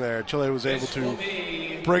defending there. Chile was able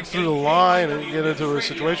to break through the line and get into a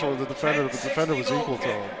situation where the defender was equal to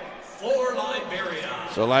him.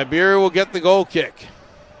 So Liberia will get the goal kick.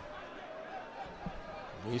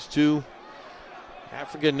 These two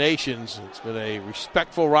African nations, it's been a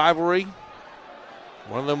respectful rivalry.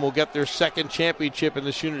 One of them will get their second championship in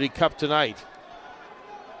this Unity Cup tonight.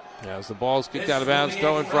 As the ball is kicked out of bounds,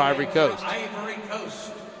 throwing for Ivory Coast.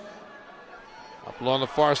 Up along the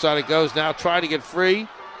far side it goes, now trying to get free.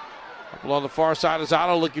 Up along the far side is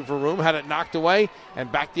Otto looking for room, had it knocked away,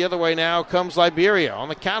 and back the other way now comes Liberia. On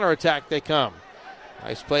the counterattack they come.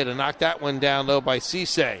 Nice play to knock that one down, though, by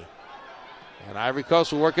Cisse. And Ivory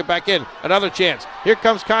Coast will work it back in. Another chance. Here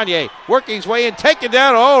comes Kanye, working his way in, taken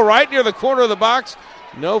down, right near the corner of the box.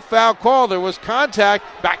 No foul call. There was contact.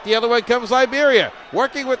 Back the other way comes Liberia,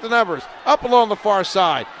 working with the numbers. Up along the far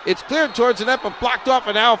side. It's cleared towards the net, but blocked off,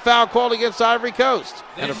 and now a foul called against Ivory Coast.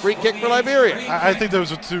 And a free kick for Liberia. I think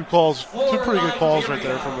those are two pretty good calls right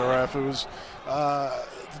there from the ref. It was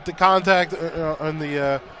the contact on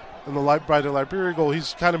by the Liberia goal.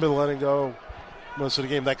 He's kind of been letting go most of the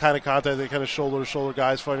game. That kind of contact, they kind of shoulder-to-shoulder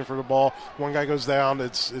guys fighting for the ball. One guy goes down,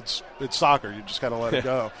 it's soccer. You just kind of let it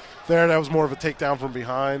go. There, that was more of a takedown from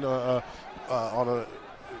behind on a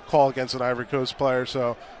call against an Ivory Coast player.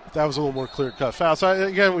 So that was a little more clear-cut foul. So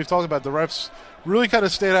again, we've talked about the refs really kind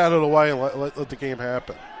of stayed out of the way and let the game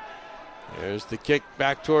happen. There's the kick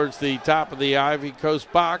back towards the top of the Ivory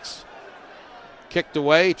Coast box. Kicked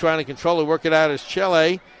away, trying to control it, work it out as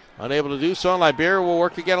Chele. Unable to do so, and Liberia will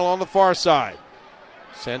work again along the far side.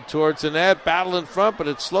 Sent towards the net, battle in front, but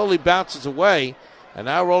it slowly bounces away. And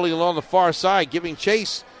now rolling along the far side, giving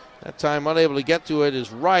chase. That time unable to get to it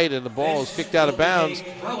is right, and the ball is kicked out of bounds.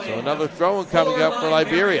 So another throw-in coming up for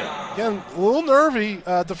Liberia. Again, a little nervy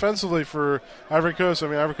defensively for Ivory Coast. I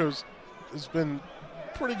mean, Ivory Coast has been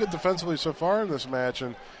pretty good defensively so far in this match,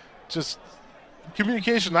 and just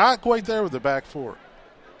communication not quite there with the back four.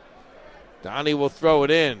 Donnie will throw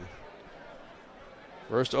it in.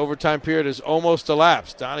 First overtime period is almost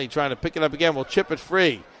elapsed. Donnie trying to pick it up again. Will chip it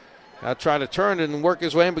free. Now trying to turn it and work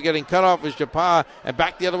his way in, but getting cut off is Japa. And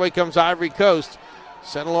back the other way comes Ivory Coast.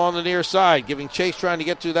 Sent along the near side. Giving chase, trying to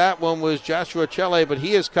get to that one was Joshua Chele, but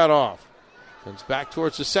he is cut off. Comes back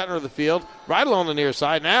towards the center of the field. Right along the near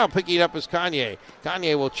side. Now picking it up is Kanye.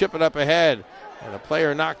 Kanye will chip it up ahead. And a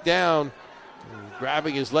player knocked down,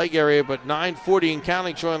 grabbing his leg area, but 9:40 and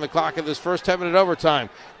counting showing the clock of this first 10-minute overtime.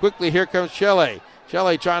 Quickly, here comes Chele.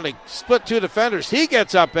 Chele trying to split two defenders. He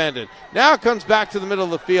gets upended. Now comes back to the middle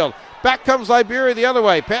of the field. Back comes Liberia the other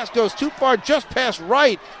way. Pass goes too far, just past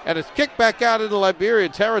right, and it's kicked back out into Liberia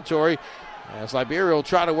territory as Liberia will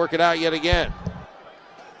try to work it out yet again.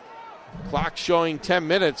 Clock showing 10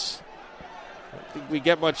 minutes. I don't think we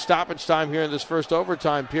get much stoppage time here in this first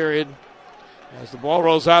overtime period as the ball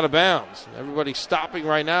rolls out of bounds. Everybody's stopping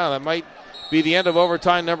right now. That might be the end of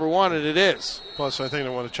overtime number one, and it is. Plus, I think they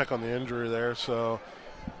want to check on the injury there. So,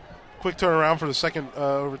 quick turnaround for the second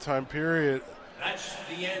overtime period. That's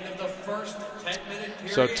the end of the first 10-minute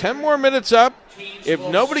period. So 10 more minutes up. If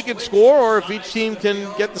nobody can score or if each team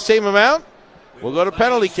can get the same amount, we'll go to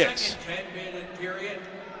penalty kicks.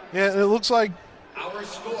 Yeah, it looks like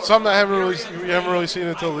something we haven't really seen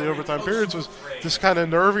until the overtime periods was this kind of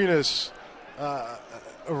nerviness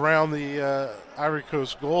around the Ivory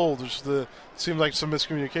Coast goal. It seemed like some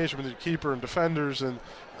miscommunication between the keeper and defenders, and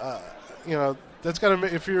that's got to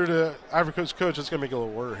make, if you're the Ivory Coast coach, that's going to make you a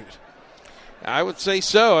little worried. I would say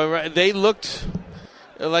so. They looked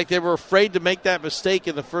like they were afraid to make that mistake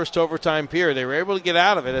in the first overtime period. They were able to get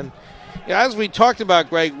out of it. And as we talked about,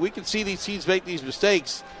 Greg, we can see these teams make these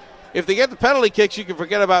mistakes. if they get the penalty kicks, you can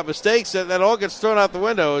forget about mistakes. That all gets thrown out the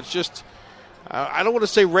window. It's just, I don't want to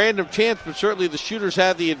say random chance, but certainly the shooters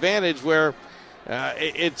have the advantage where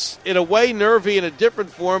it's in a way nervy in a different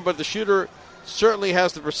form, but the shooter certainly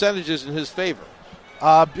has the percentages in his favor.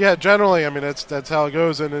 Yeah, generally, I mean that's how it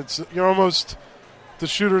goes, and you're almost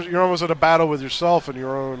at a battle with yourself and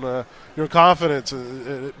your own confidence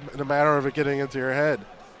in a matter of it getting into your head.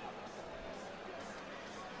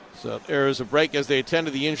 So there is a break as they attend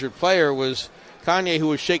to the injured player. Was Kanye, who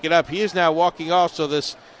was shaken up. He is now walking off, so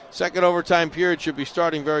this second overtime period should be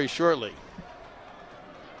starting very shortly.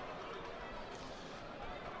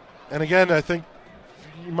 And again, I think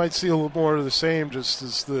you might see a little more of the same, just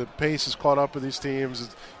as the pace is caught up with these teams.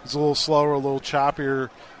 It's a little slower, a little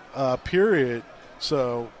choppier period.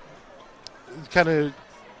 So kind of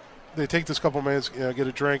they take this couple minutes, get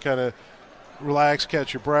a drink, kind of relax,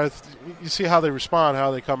 catch your breath. You see how they respond,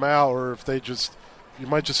 how they come out, or if you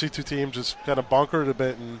might just see two teams just kind of bunker it a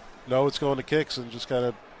bit and know it's going to kicks and just kind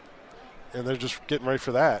of, and they're just getting ready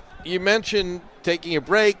for that. You mentioned taking a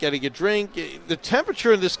break, getting a drink. The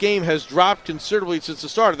temperature in this game has dropped considerably since the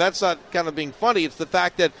start. That's not kind of being funny. It's the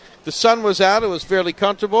fact that the sun was out. It was fairly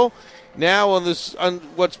comfortable. Now on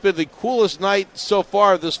what's been the coolest night so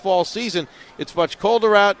far this fall season, it's much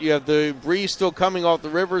colder out. You have the breeze still coming off the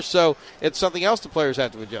river, so it's something else the players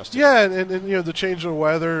have to adjust to. Yeah, and the change in the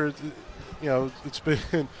weather, it's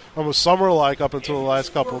been almost summer-like up until the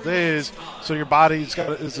last couple of days, so your body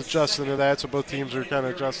is adjusting to that, so both teams are kind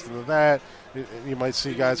of adjusting to that. You might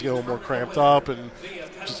see guys get a little more cramped up and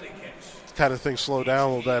just kind of things slow down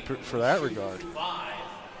a little bit for that regard.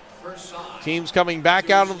 Teams coming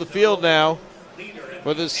back out on the field now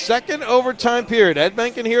for the second overtime period. Ed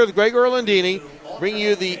Benkin here with Greg Orlandini, bringing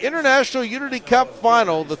you the International Unity Cup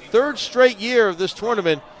Final, the third straight year of this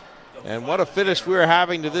tournament. And what a finish we're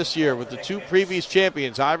having to this year with the two previous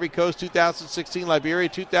champions, Ivory Coast 2016, Liberia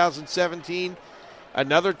 2017.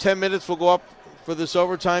 Another 10 minutes will go up for this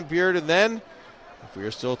overtime period, and then if we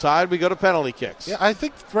are still tied, we go to penalty kicks. Yeah, I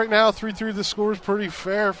think right now 3-3 the score is pretty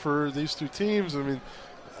fair for these two teams. I mean,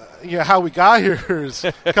 how we got here is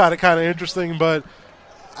kind of interesting, but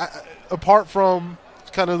apart from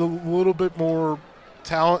kind of the little bit more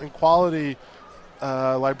talent and quality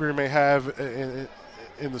Liberia may have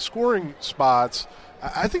in the scoring spots,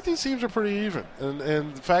 I think these teams are pretty even.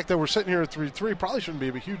 And the fact that we're sitting here at 3-3 probably shouldn't be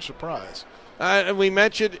a huge surprise. And we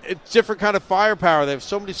mentioned it's different kind of firepower. They have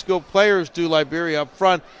so many skilled players, do Liberia up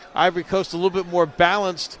front. Ivory Coast a little bit more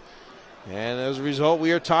balanced. And as a result,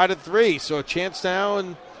 we are tied at 3. So a chance now,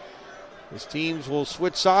 and these teams will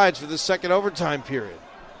switch sides for the second overtime period.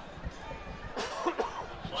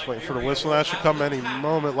 Just waiting for the whistle. That should come any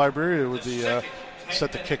moment. Liberia would be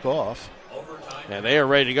set to kick off. And they are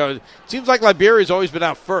ready to go. It seems like Liberia's always been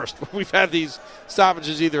out first. We've had these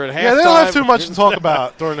stoppages either at halftime. Yeah, they don't have too much to talk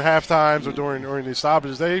about during the half times or during these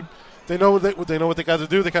stoppages. They know what they got to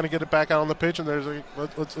do. They kind of get it back out on the pitch, and there's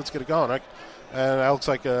let's get it going. And that looks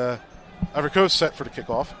like Ivory Coast set for the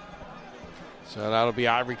kickoff. So that'll be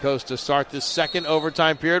Ivory Coast to start this second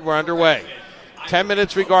overtime period. We're underway. 10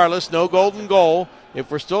 minutes regardless, no golden goal.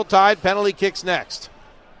 If we're still tied, penalty kicks next.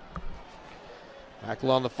 Back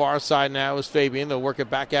along the far side now is Fabian. They'll work it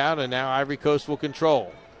back out, and now Ivory Coast will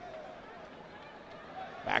control.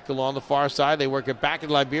 Back along the far side, they work it back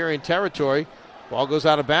in Liberian territory. Ball goes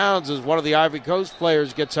out of bounds as one of the Ivory Coast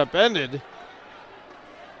players gets upended.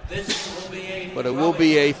 But it will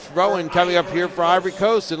be a throw-in coming up here for Ivory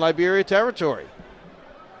Coast in Liberia territory.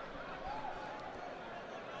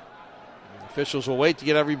 Officials will wait to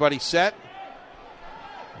get everybody set.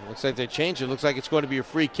 It looks like they changed it. It looks like it's going to be a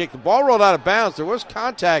free kick. The ball rolled out of bounds. There was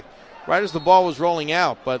contact right as the ball was rolling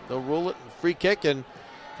out, but they'll rule it free kick, and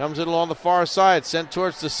comes in along the far side, sent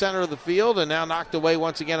towards the center of the field, and now knocked away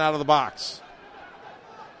once again out of the box.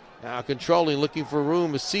 Now controlling, looking for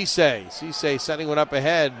room is Cisse. Cisse setting one up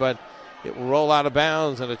ahead, but it will roll out of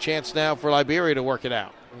bounds, and a chance now for Liberia to work it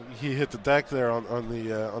out. He hit the deck there on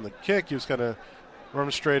the kick. He was kind of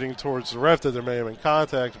remonstrating towards the ref that there may have been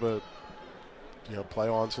contact, but play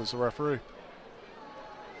on, says the referee.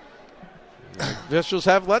 Officials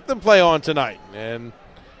have let them play on tonight, and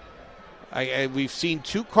we've seen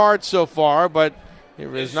 2 cards so far, but it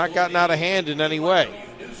has not gotten out of hand in any way.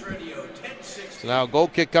 So now a goal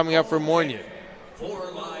kick coming up for Moynihan.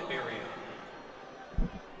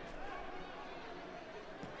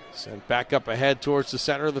 Sent back up ahead towards the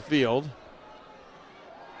center of the field.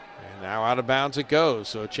 And now out of bounds it goes.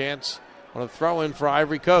 So a chance on a throw-in for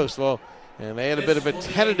Ivory Coast. Well, and they had a bit of a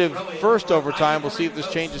tentative first overtime. We'll see if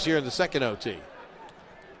this changes here in the second OT.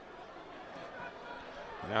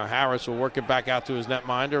 Now Harris will work it back out to his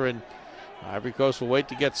netminder, and Ivory Coast will wait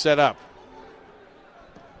to get set up.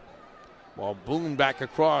 Ball boomed back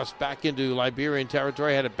across, back into Liberian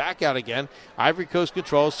territory, had it back out again. Ivory Coast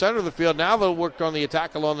controls center of the field. Now they'll work on the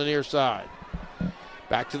attack along the near side.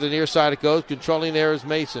 Back to the near side it goes. Controlling there is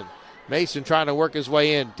Mason. Mason trying to work his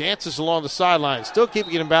way in. Dances along the sideline. Still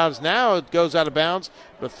keeping it in bounds. Now it goes out of bounds.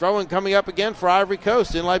 But throw-in coming up again for Ivory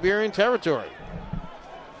Coast in Liberian territory.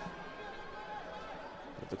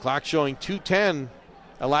 With the clock showing 2:10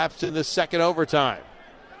 elapsed in this second overtime.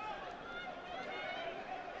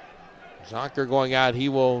 Zonker going out. He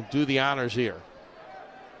will do the honors here.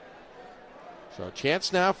 So a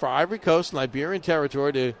chance now for Ivory Coast in Liberian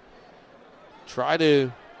territory to try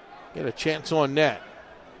to get a chance on net.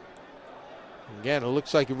 Again, it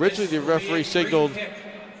looks like originally the referee signaled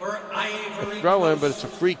a throw-in, but it's a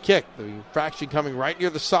free kick. The infraction coming right near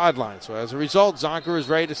the sideline. So as a result, Zonker is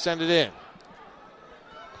ready to send it in.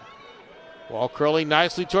 Ball curling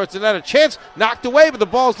nicely towards the net. A chance knocked away, but the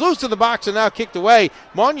ball's loose in the box and now kicked away.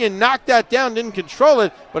 Monyan knocked that down, didn't control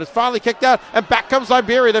it, but it's finally kicked out. And back comes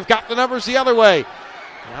Liberia. They've got the numbers the other way.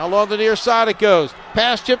 Now along the near side it goes.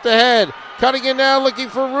 Pass chipped ahead. Cutting in now, looking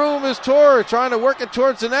for room is Torr. Trying to work it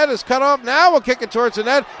towards the net. Is cut off. Now we'll kick it towards the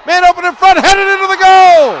net. Man open in front. Headed into the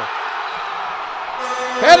goal.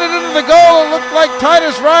 Headed into the goal. It looked like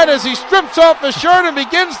Titus Wright as he strips off his shirt and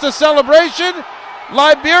begins the celebration.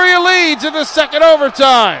 Liberia leads in the second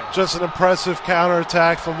overtime. Just an impressive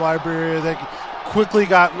counterattack from Liberia. They quickly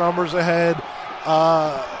got numbers ahead.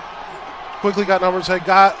 Got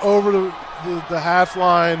over the half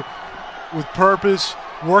line with purpose.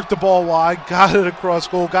 Worked the ball wide. Got it across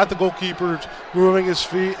goal. Got the goalkeeper moving his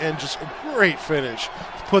feet. And just a great finish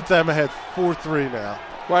to put them ahead 4-3 now.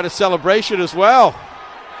 Quite a celebration as well.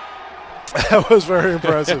 That was very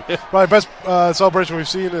impressive. Probably the best celebration we've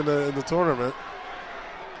seen in the tournament.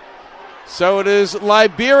 So it is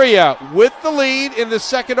Liberia with the lead in the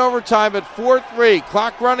second overtime at 4-3.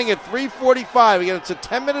 Clock running at 3:45. Again, it's a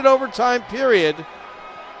 10-minute overtime period.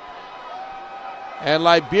 And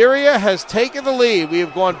Liberia has taken the lead. We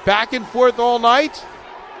have gone back and forth all night.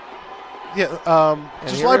 Yeah,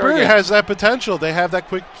 just Liberia has that potential. They have that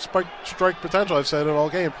quick strike potential. I've said it all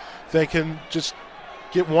game. They can just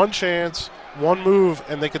get one chance, one move,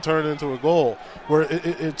 and they can turn it into a goal. Where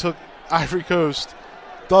it took Ivory Coast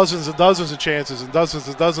dozens and dozens of chances and dozens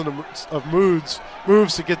of moves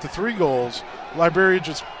to get to 3 goals. Liberia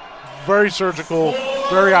just very surgical,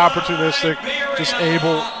 very opportunistic, just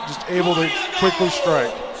able to quickly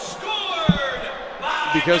strike.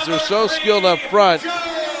 Because they're so skilled up front,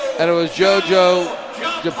 and it was Jojo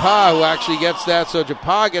Japa who actually gets that. So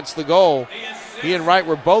Japa gets the goal. He and Wright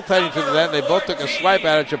were both heading to the net. They both took a swipe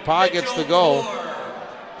at it. Japa gets the goal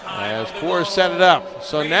as Poor set it up.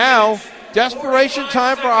 So now, desperation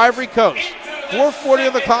time for Ivory Coast. 4:40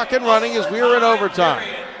 of the clock and running as we are in overtime.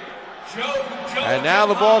 And now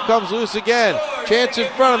the ball comes loose again. Chance in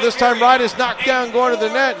front of this time. Wright is knocked down going to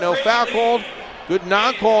the net. No foul called. Good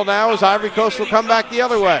non-call now as Ivory Coast will come back the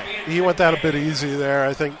other way. He went down a bit easy there.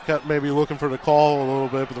 I think maybe looking for the call a little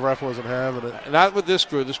bit, but the ref wasn't having it. Not with this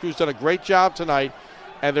crew. This crew's done a great job tonight.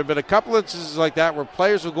 And there have been a couple instances like that where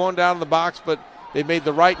players were going down in the box, but they made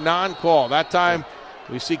the right non-call. That time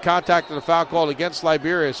we see contact and a foul called against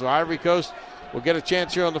Liberia. So Ivory Coast will get a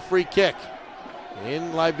chance here on the free kick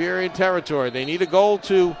in Liberian territory. They need a goal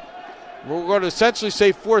to, we're going to essentially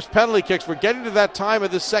say, force penalty kicks. We're getting to that time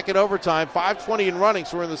of this second overtime, 5:20 and running,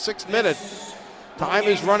 so we're in the 6th minute. Time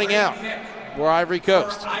is running out for Ivory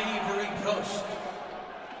Coast.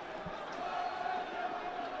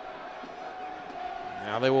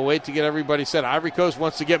 Now they will wait to get everybody set. Ivory Coast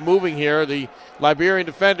wants to get moving here. The Liberian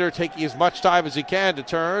defender taking as much time as he can to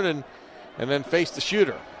turn and then face the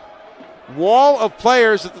shooter. Wall of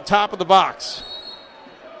players at the top of the box.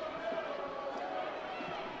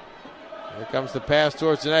 Here comes the pass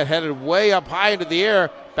towards the net, headed way up high into the air.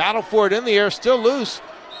 Battle for it in the air, still loose.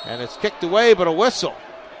 And it's kicked away, but a whistle.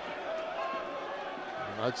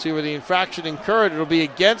 Let's see where the infraction incurred. It'll be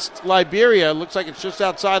against Liberia. It looks like it's just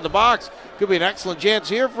outside the box. Could be an excellent chance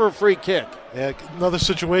here for a free kick. Yeah, another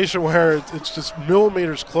situation where it's just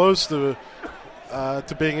millimeters close to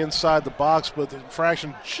being inside the box, but the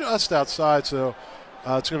infraction just outside. So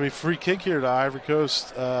it's going to be a free kick here to Ivory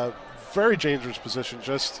Coast. Very dangerous position,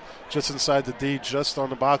 just inside the D, just on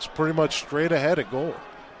the box, pretty much straight ahead at goal.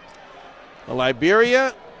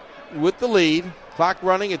 Liberia with the lead. Clock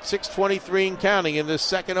running at 6:23 and counting in this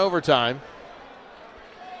second overtime.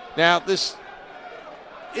 Now, this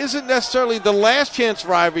isn't necessarily the last chance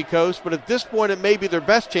for Ivory Coast, but at this point it may be their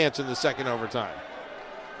best chance in the second overtime.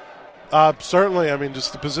 Certainly, I mean,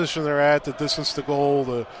 just the position they're at, the distance to goal,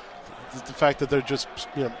 the fact that they're just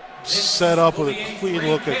set up with a clean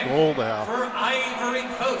look at goal now. For Ivory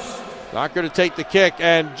Coast. Not going to take the kick,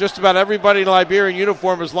 and just about everybody in Liberian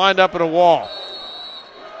uniform is lined up in a wall.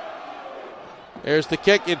 There's the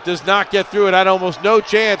kick. It does not get through. It had almost no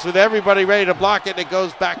chance with everybody ready to block it, and it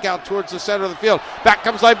goes back out towards the center of the field. Back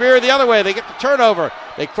comes Liberia the other way. They get the turnover.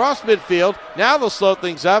 They cross midfield. Now they'll slow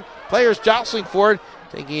things up. Players jostling for it.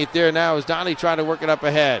 Taking it there now is Donnie trying to work it up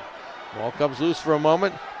ahead. Ball comes loose for a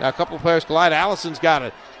moment. Now a couple of players collide. Allison's got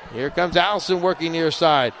it. Here comes Allison working near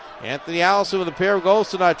side. Anthony Allison with a pair of goals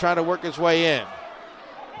tonight trying to work his way in.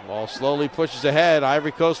 Ball slowly pushes ahead.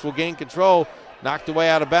 Ivory Coast will gain control. Knocked away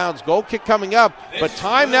out of bounds. Goal kick coming up. But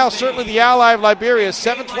time now certainly the ally of Liberia.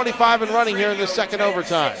 7:25 and running here in the second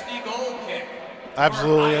overtime.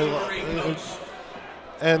 Absolutely.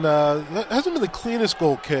 And that hasn't been the cleanest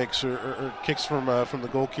goal kicks or kicks from the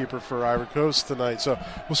goalkeeper for Ivory Coast tonight. So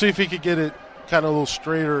we'll see if he could get it kind of a little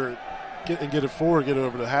straighter, get it forward, get it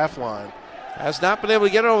over the half line. Has not been able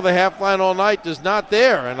to get it over the half line all night. Does not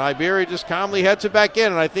there. And Liberia just calmly heads it back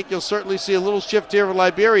in. And I think you'll certainly see a little shift here for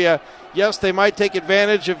Liberia. Yes, they might take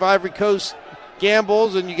advantage if Ivory Coast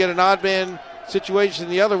gambles and you get an odd man situation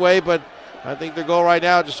the other way. But I think their goal right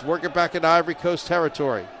now, just work it back into Ivory Coast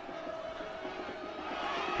territory.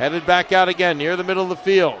 Headed back out again near the middle of the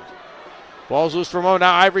field. Ball's loose for a moment.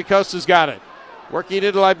 Now Ivory Coast has got it. Working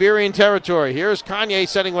into Liberian territory. Here's Kanye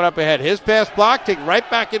setting one up ahead. His pass blocked, taken right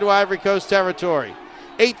back into Ivory Coast territory.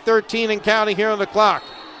 8:13 and counting here on the clock.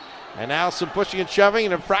 And now some pushing and shoving,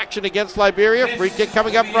 an infraction against Liberia. Free kick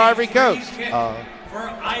coming up for Ivory Coast. For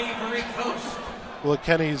Ivory Coast. Well,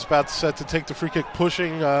 Kenny's about set to take the free kick,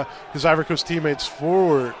 pushing his Ivory Coast teammates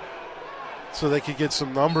forward so they could get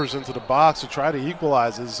some numbers into the box to try to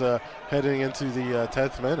equalize as heading into the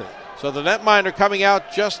 10th minute. So the netminder coming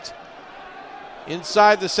out just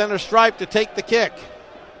inside the center stripe to take the kick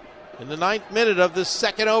in the 9th minute of this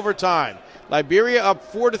second overtime. Liberia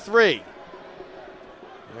up 4-3.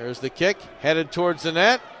 There's the kick headed towards the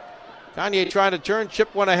net. Kanye trying to turn,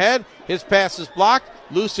 chip one ahead. His pass is blocked,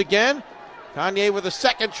 loose again. Kanye with a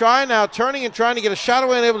second try, now turning and trying to get a shot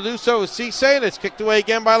away, and able to do so with Cisse, and it's kicked away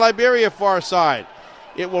again by Liberia far side.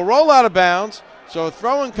 It will roll out of bounds, so a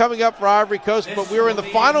throw-in coming up for Ivory Coast, but we were in the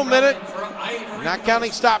final minute, not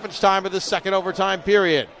counting stoppage time of the second overtime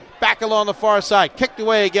period. Back along the far side, kicked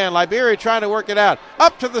away again. Liberia trying to work it out.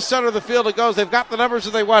 Up to the center of the field it goes. They've got the numbers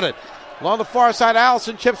that they wanted. Along the far side,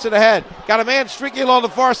 Allison chips it ahead. Got a man streaking along the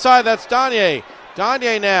far side, that's Danye.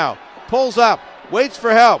 Danye now pulls up, waits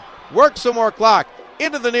for help. Works some more clock.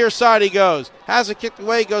 Into the near side he goes. Has it kicked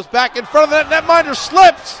away. Goes back in front of the net. Netminder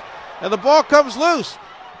slips. And the ball comes loose.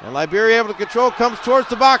 And Liberia able to control. Comes towards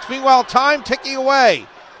the box. Meanwhile, time ticking away.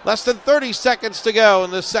 Less than 30 seconds to go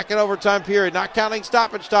in this second overtime period. Not counting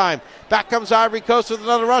stoppage time. Back comes Ivory Coast with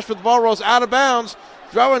another rush. But the ball rolls out of bounds.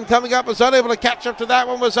 Throw-in coming up. Was unable to catch up to that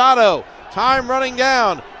one. Was Otto. Time running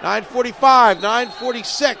down. 9:45.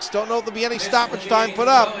 9:46. Don't know if there'll be any stoppage time put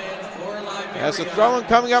up. As a throw-in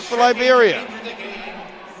coming up for Liberia.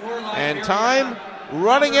 And time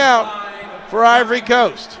running out for Ivory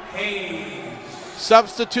Coast.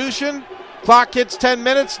 Substitution. Clock hits 10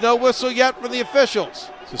 minutes. No whistle yet for the officials.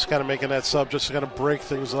 Just kind of making that sub, just to kind of break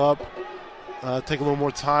things up. Take a little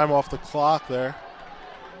more time off the clock there.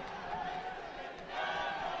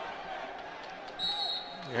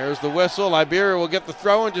 There's the whistle. Liberia will get the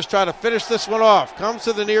throw and just try to finish this one off. Comes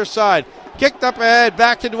to the near side. Kicked up ahead,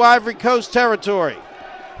 back into Ivory Coast territory.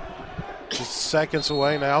 Just seconds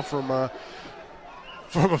away now from a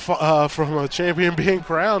champion being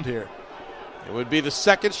crowned here. It would be the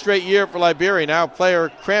second straight year for Liberia. Now player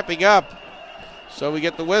cramping up. So we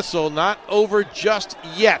get the whistle. Not over just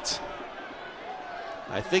yet.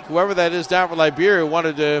 I think whoever that is down for Liberia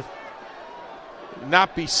wanted to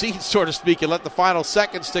not be seen, so to speak, and let the final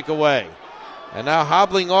seconds tick away. And now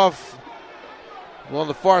hobbling off on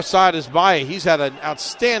the far side is Baye. He's had an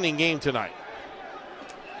outstanding game tonight.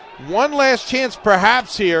 One last chance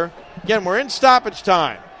perhaps here. Again, we're in stoppage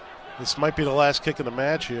time. This might be the last kick of the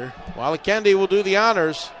match here. Walekendi will do the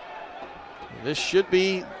honors. This should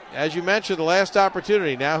be, as you mentioned, the last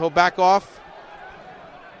opportunity. Now he'll back off.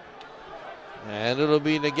 And it'll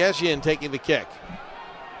be Negeshian taking the kick.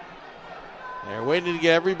 They're waiting to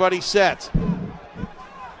get everybody set.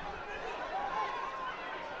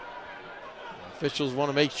 Officials want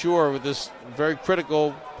to make sure with this very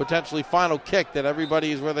critical, potentially final kick that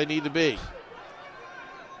everybody is where they need to be.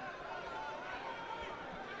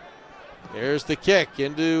 There's the kick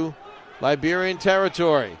into Liberian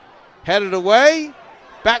territory. Headed away.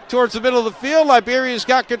 Back towards the middle of the field. Liberia's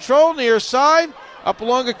got control near side. Up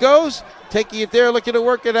along it goes. Taking it there, looking to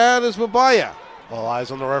work it out is Mabaya. All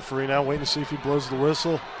eyes on the referee now, waiting to see if he blows the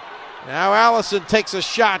whistle. Now Allison takes a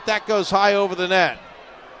shot. That goes high over the net.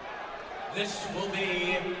 This will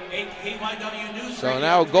be a KYW Newsradio. So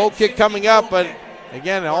now a goal kick coming up, but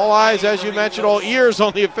again, all eyes, as you mentioned, all ears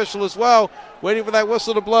on the official as well, waiting for that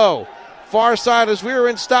whistle to blow. Far side as we are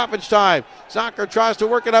in stoppage time. Zonker tries to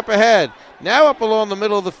work it up ahead. Now up along the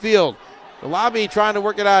middle of the field. The lobby trying to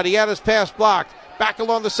work it out. He had his pass blocked. Back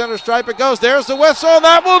along the center stripe it goes. There's the whistle, and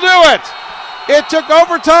that will do it. It took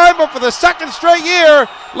overtime, but for the second straight year,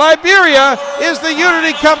 Liberia is the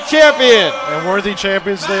Unity Cup champion. And worthy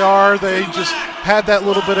champions they are. They just had that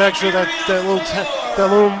little bit extra, that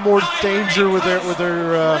little more danger with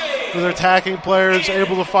their attacking players,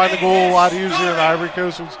 able to find the goal a lot easier than Ivory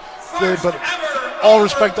Coast was. But all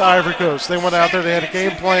respect to Ivory Coast. They went out there, they had a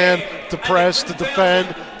game plan to press, to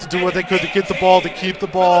defend, to do what they could to get the ball, to keep the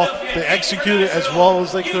ball. They executed as well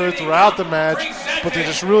as they could throughout the match, but they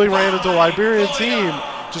just really ran into a Liberian team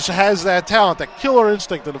just has that talent, that killer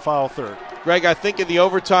instinct in the final third. Greg, I think in the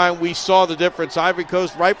overtime we saw the difference. Ivory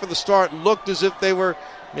Coast, right from the start, looked as if they were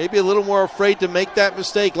maybe a little more afraid to make that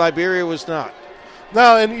mistake. Liberia was not.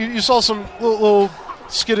 No, and you saw some little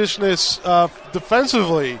skittishness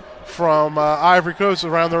defensively from Ivory Coast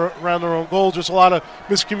around their own goal. Just a lot of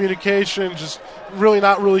miscommunication, just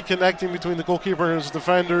not really connecting between the goalkeeper and his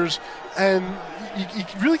defenders. And you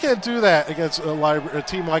really can't do that against a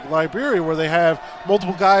team like Liberia, where they have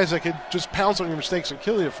multiple guys that could just pounce on your mistakes and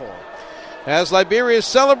kill you for them. As Liberia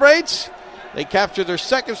celebrates, they capture their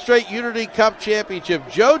second straight Unity Cup championship.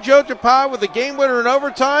 Jojo Japai with a game winner in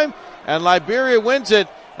overtime, and Liberia wins it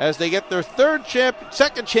as they get their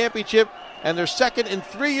second championship and their second in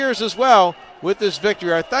 3 years as well with this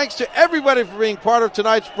victory. Our thanks to everybody for being part of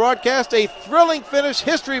tonight's broadcast. A thrilling finish.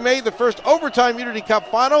 History made the first overtime Unity Cup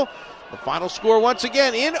final. The final score once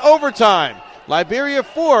again in overtime. Liberia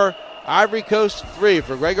 4, Ivory Coast 3.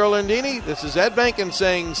 For Greg Orlandini, this is Ed Benkin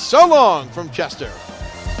saying so long from Chester.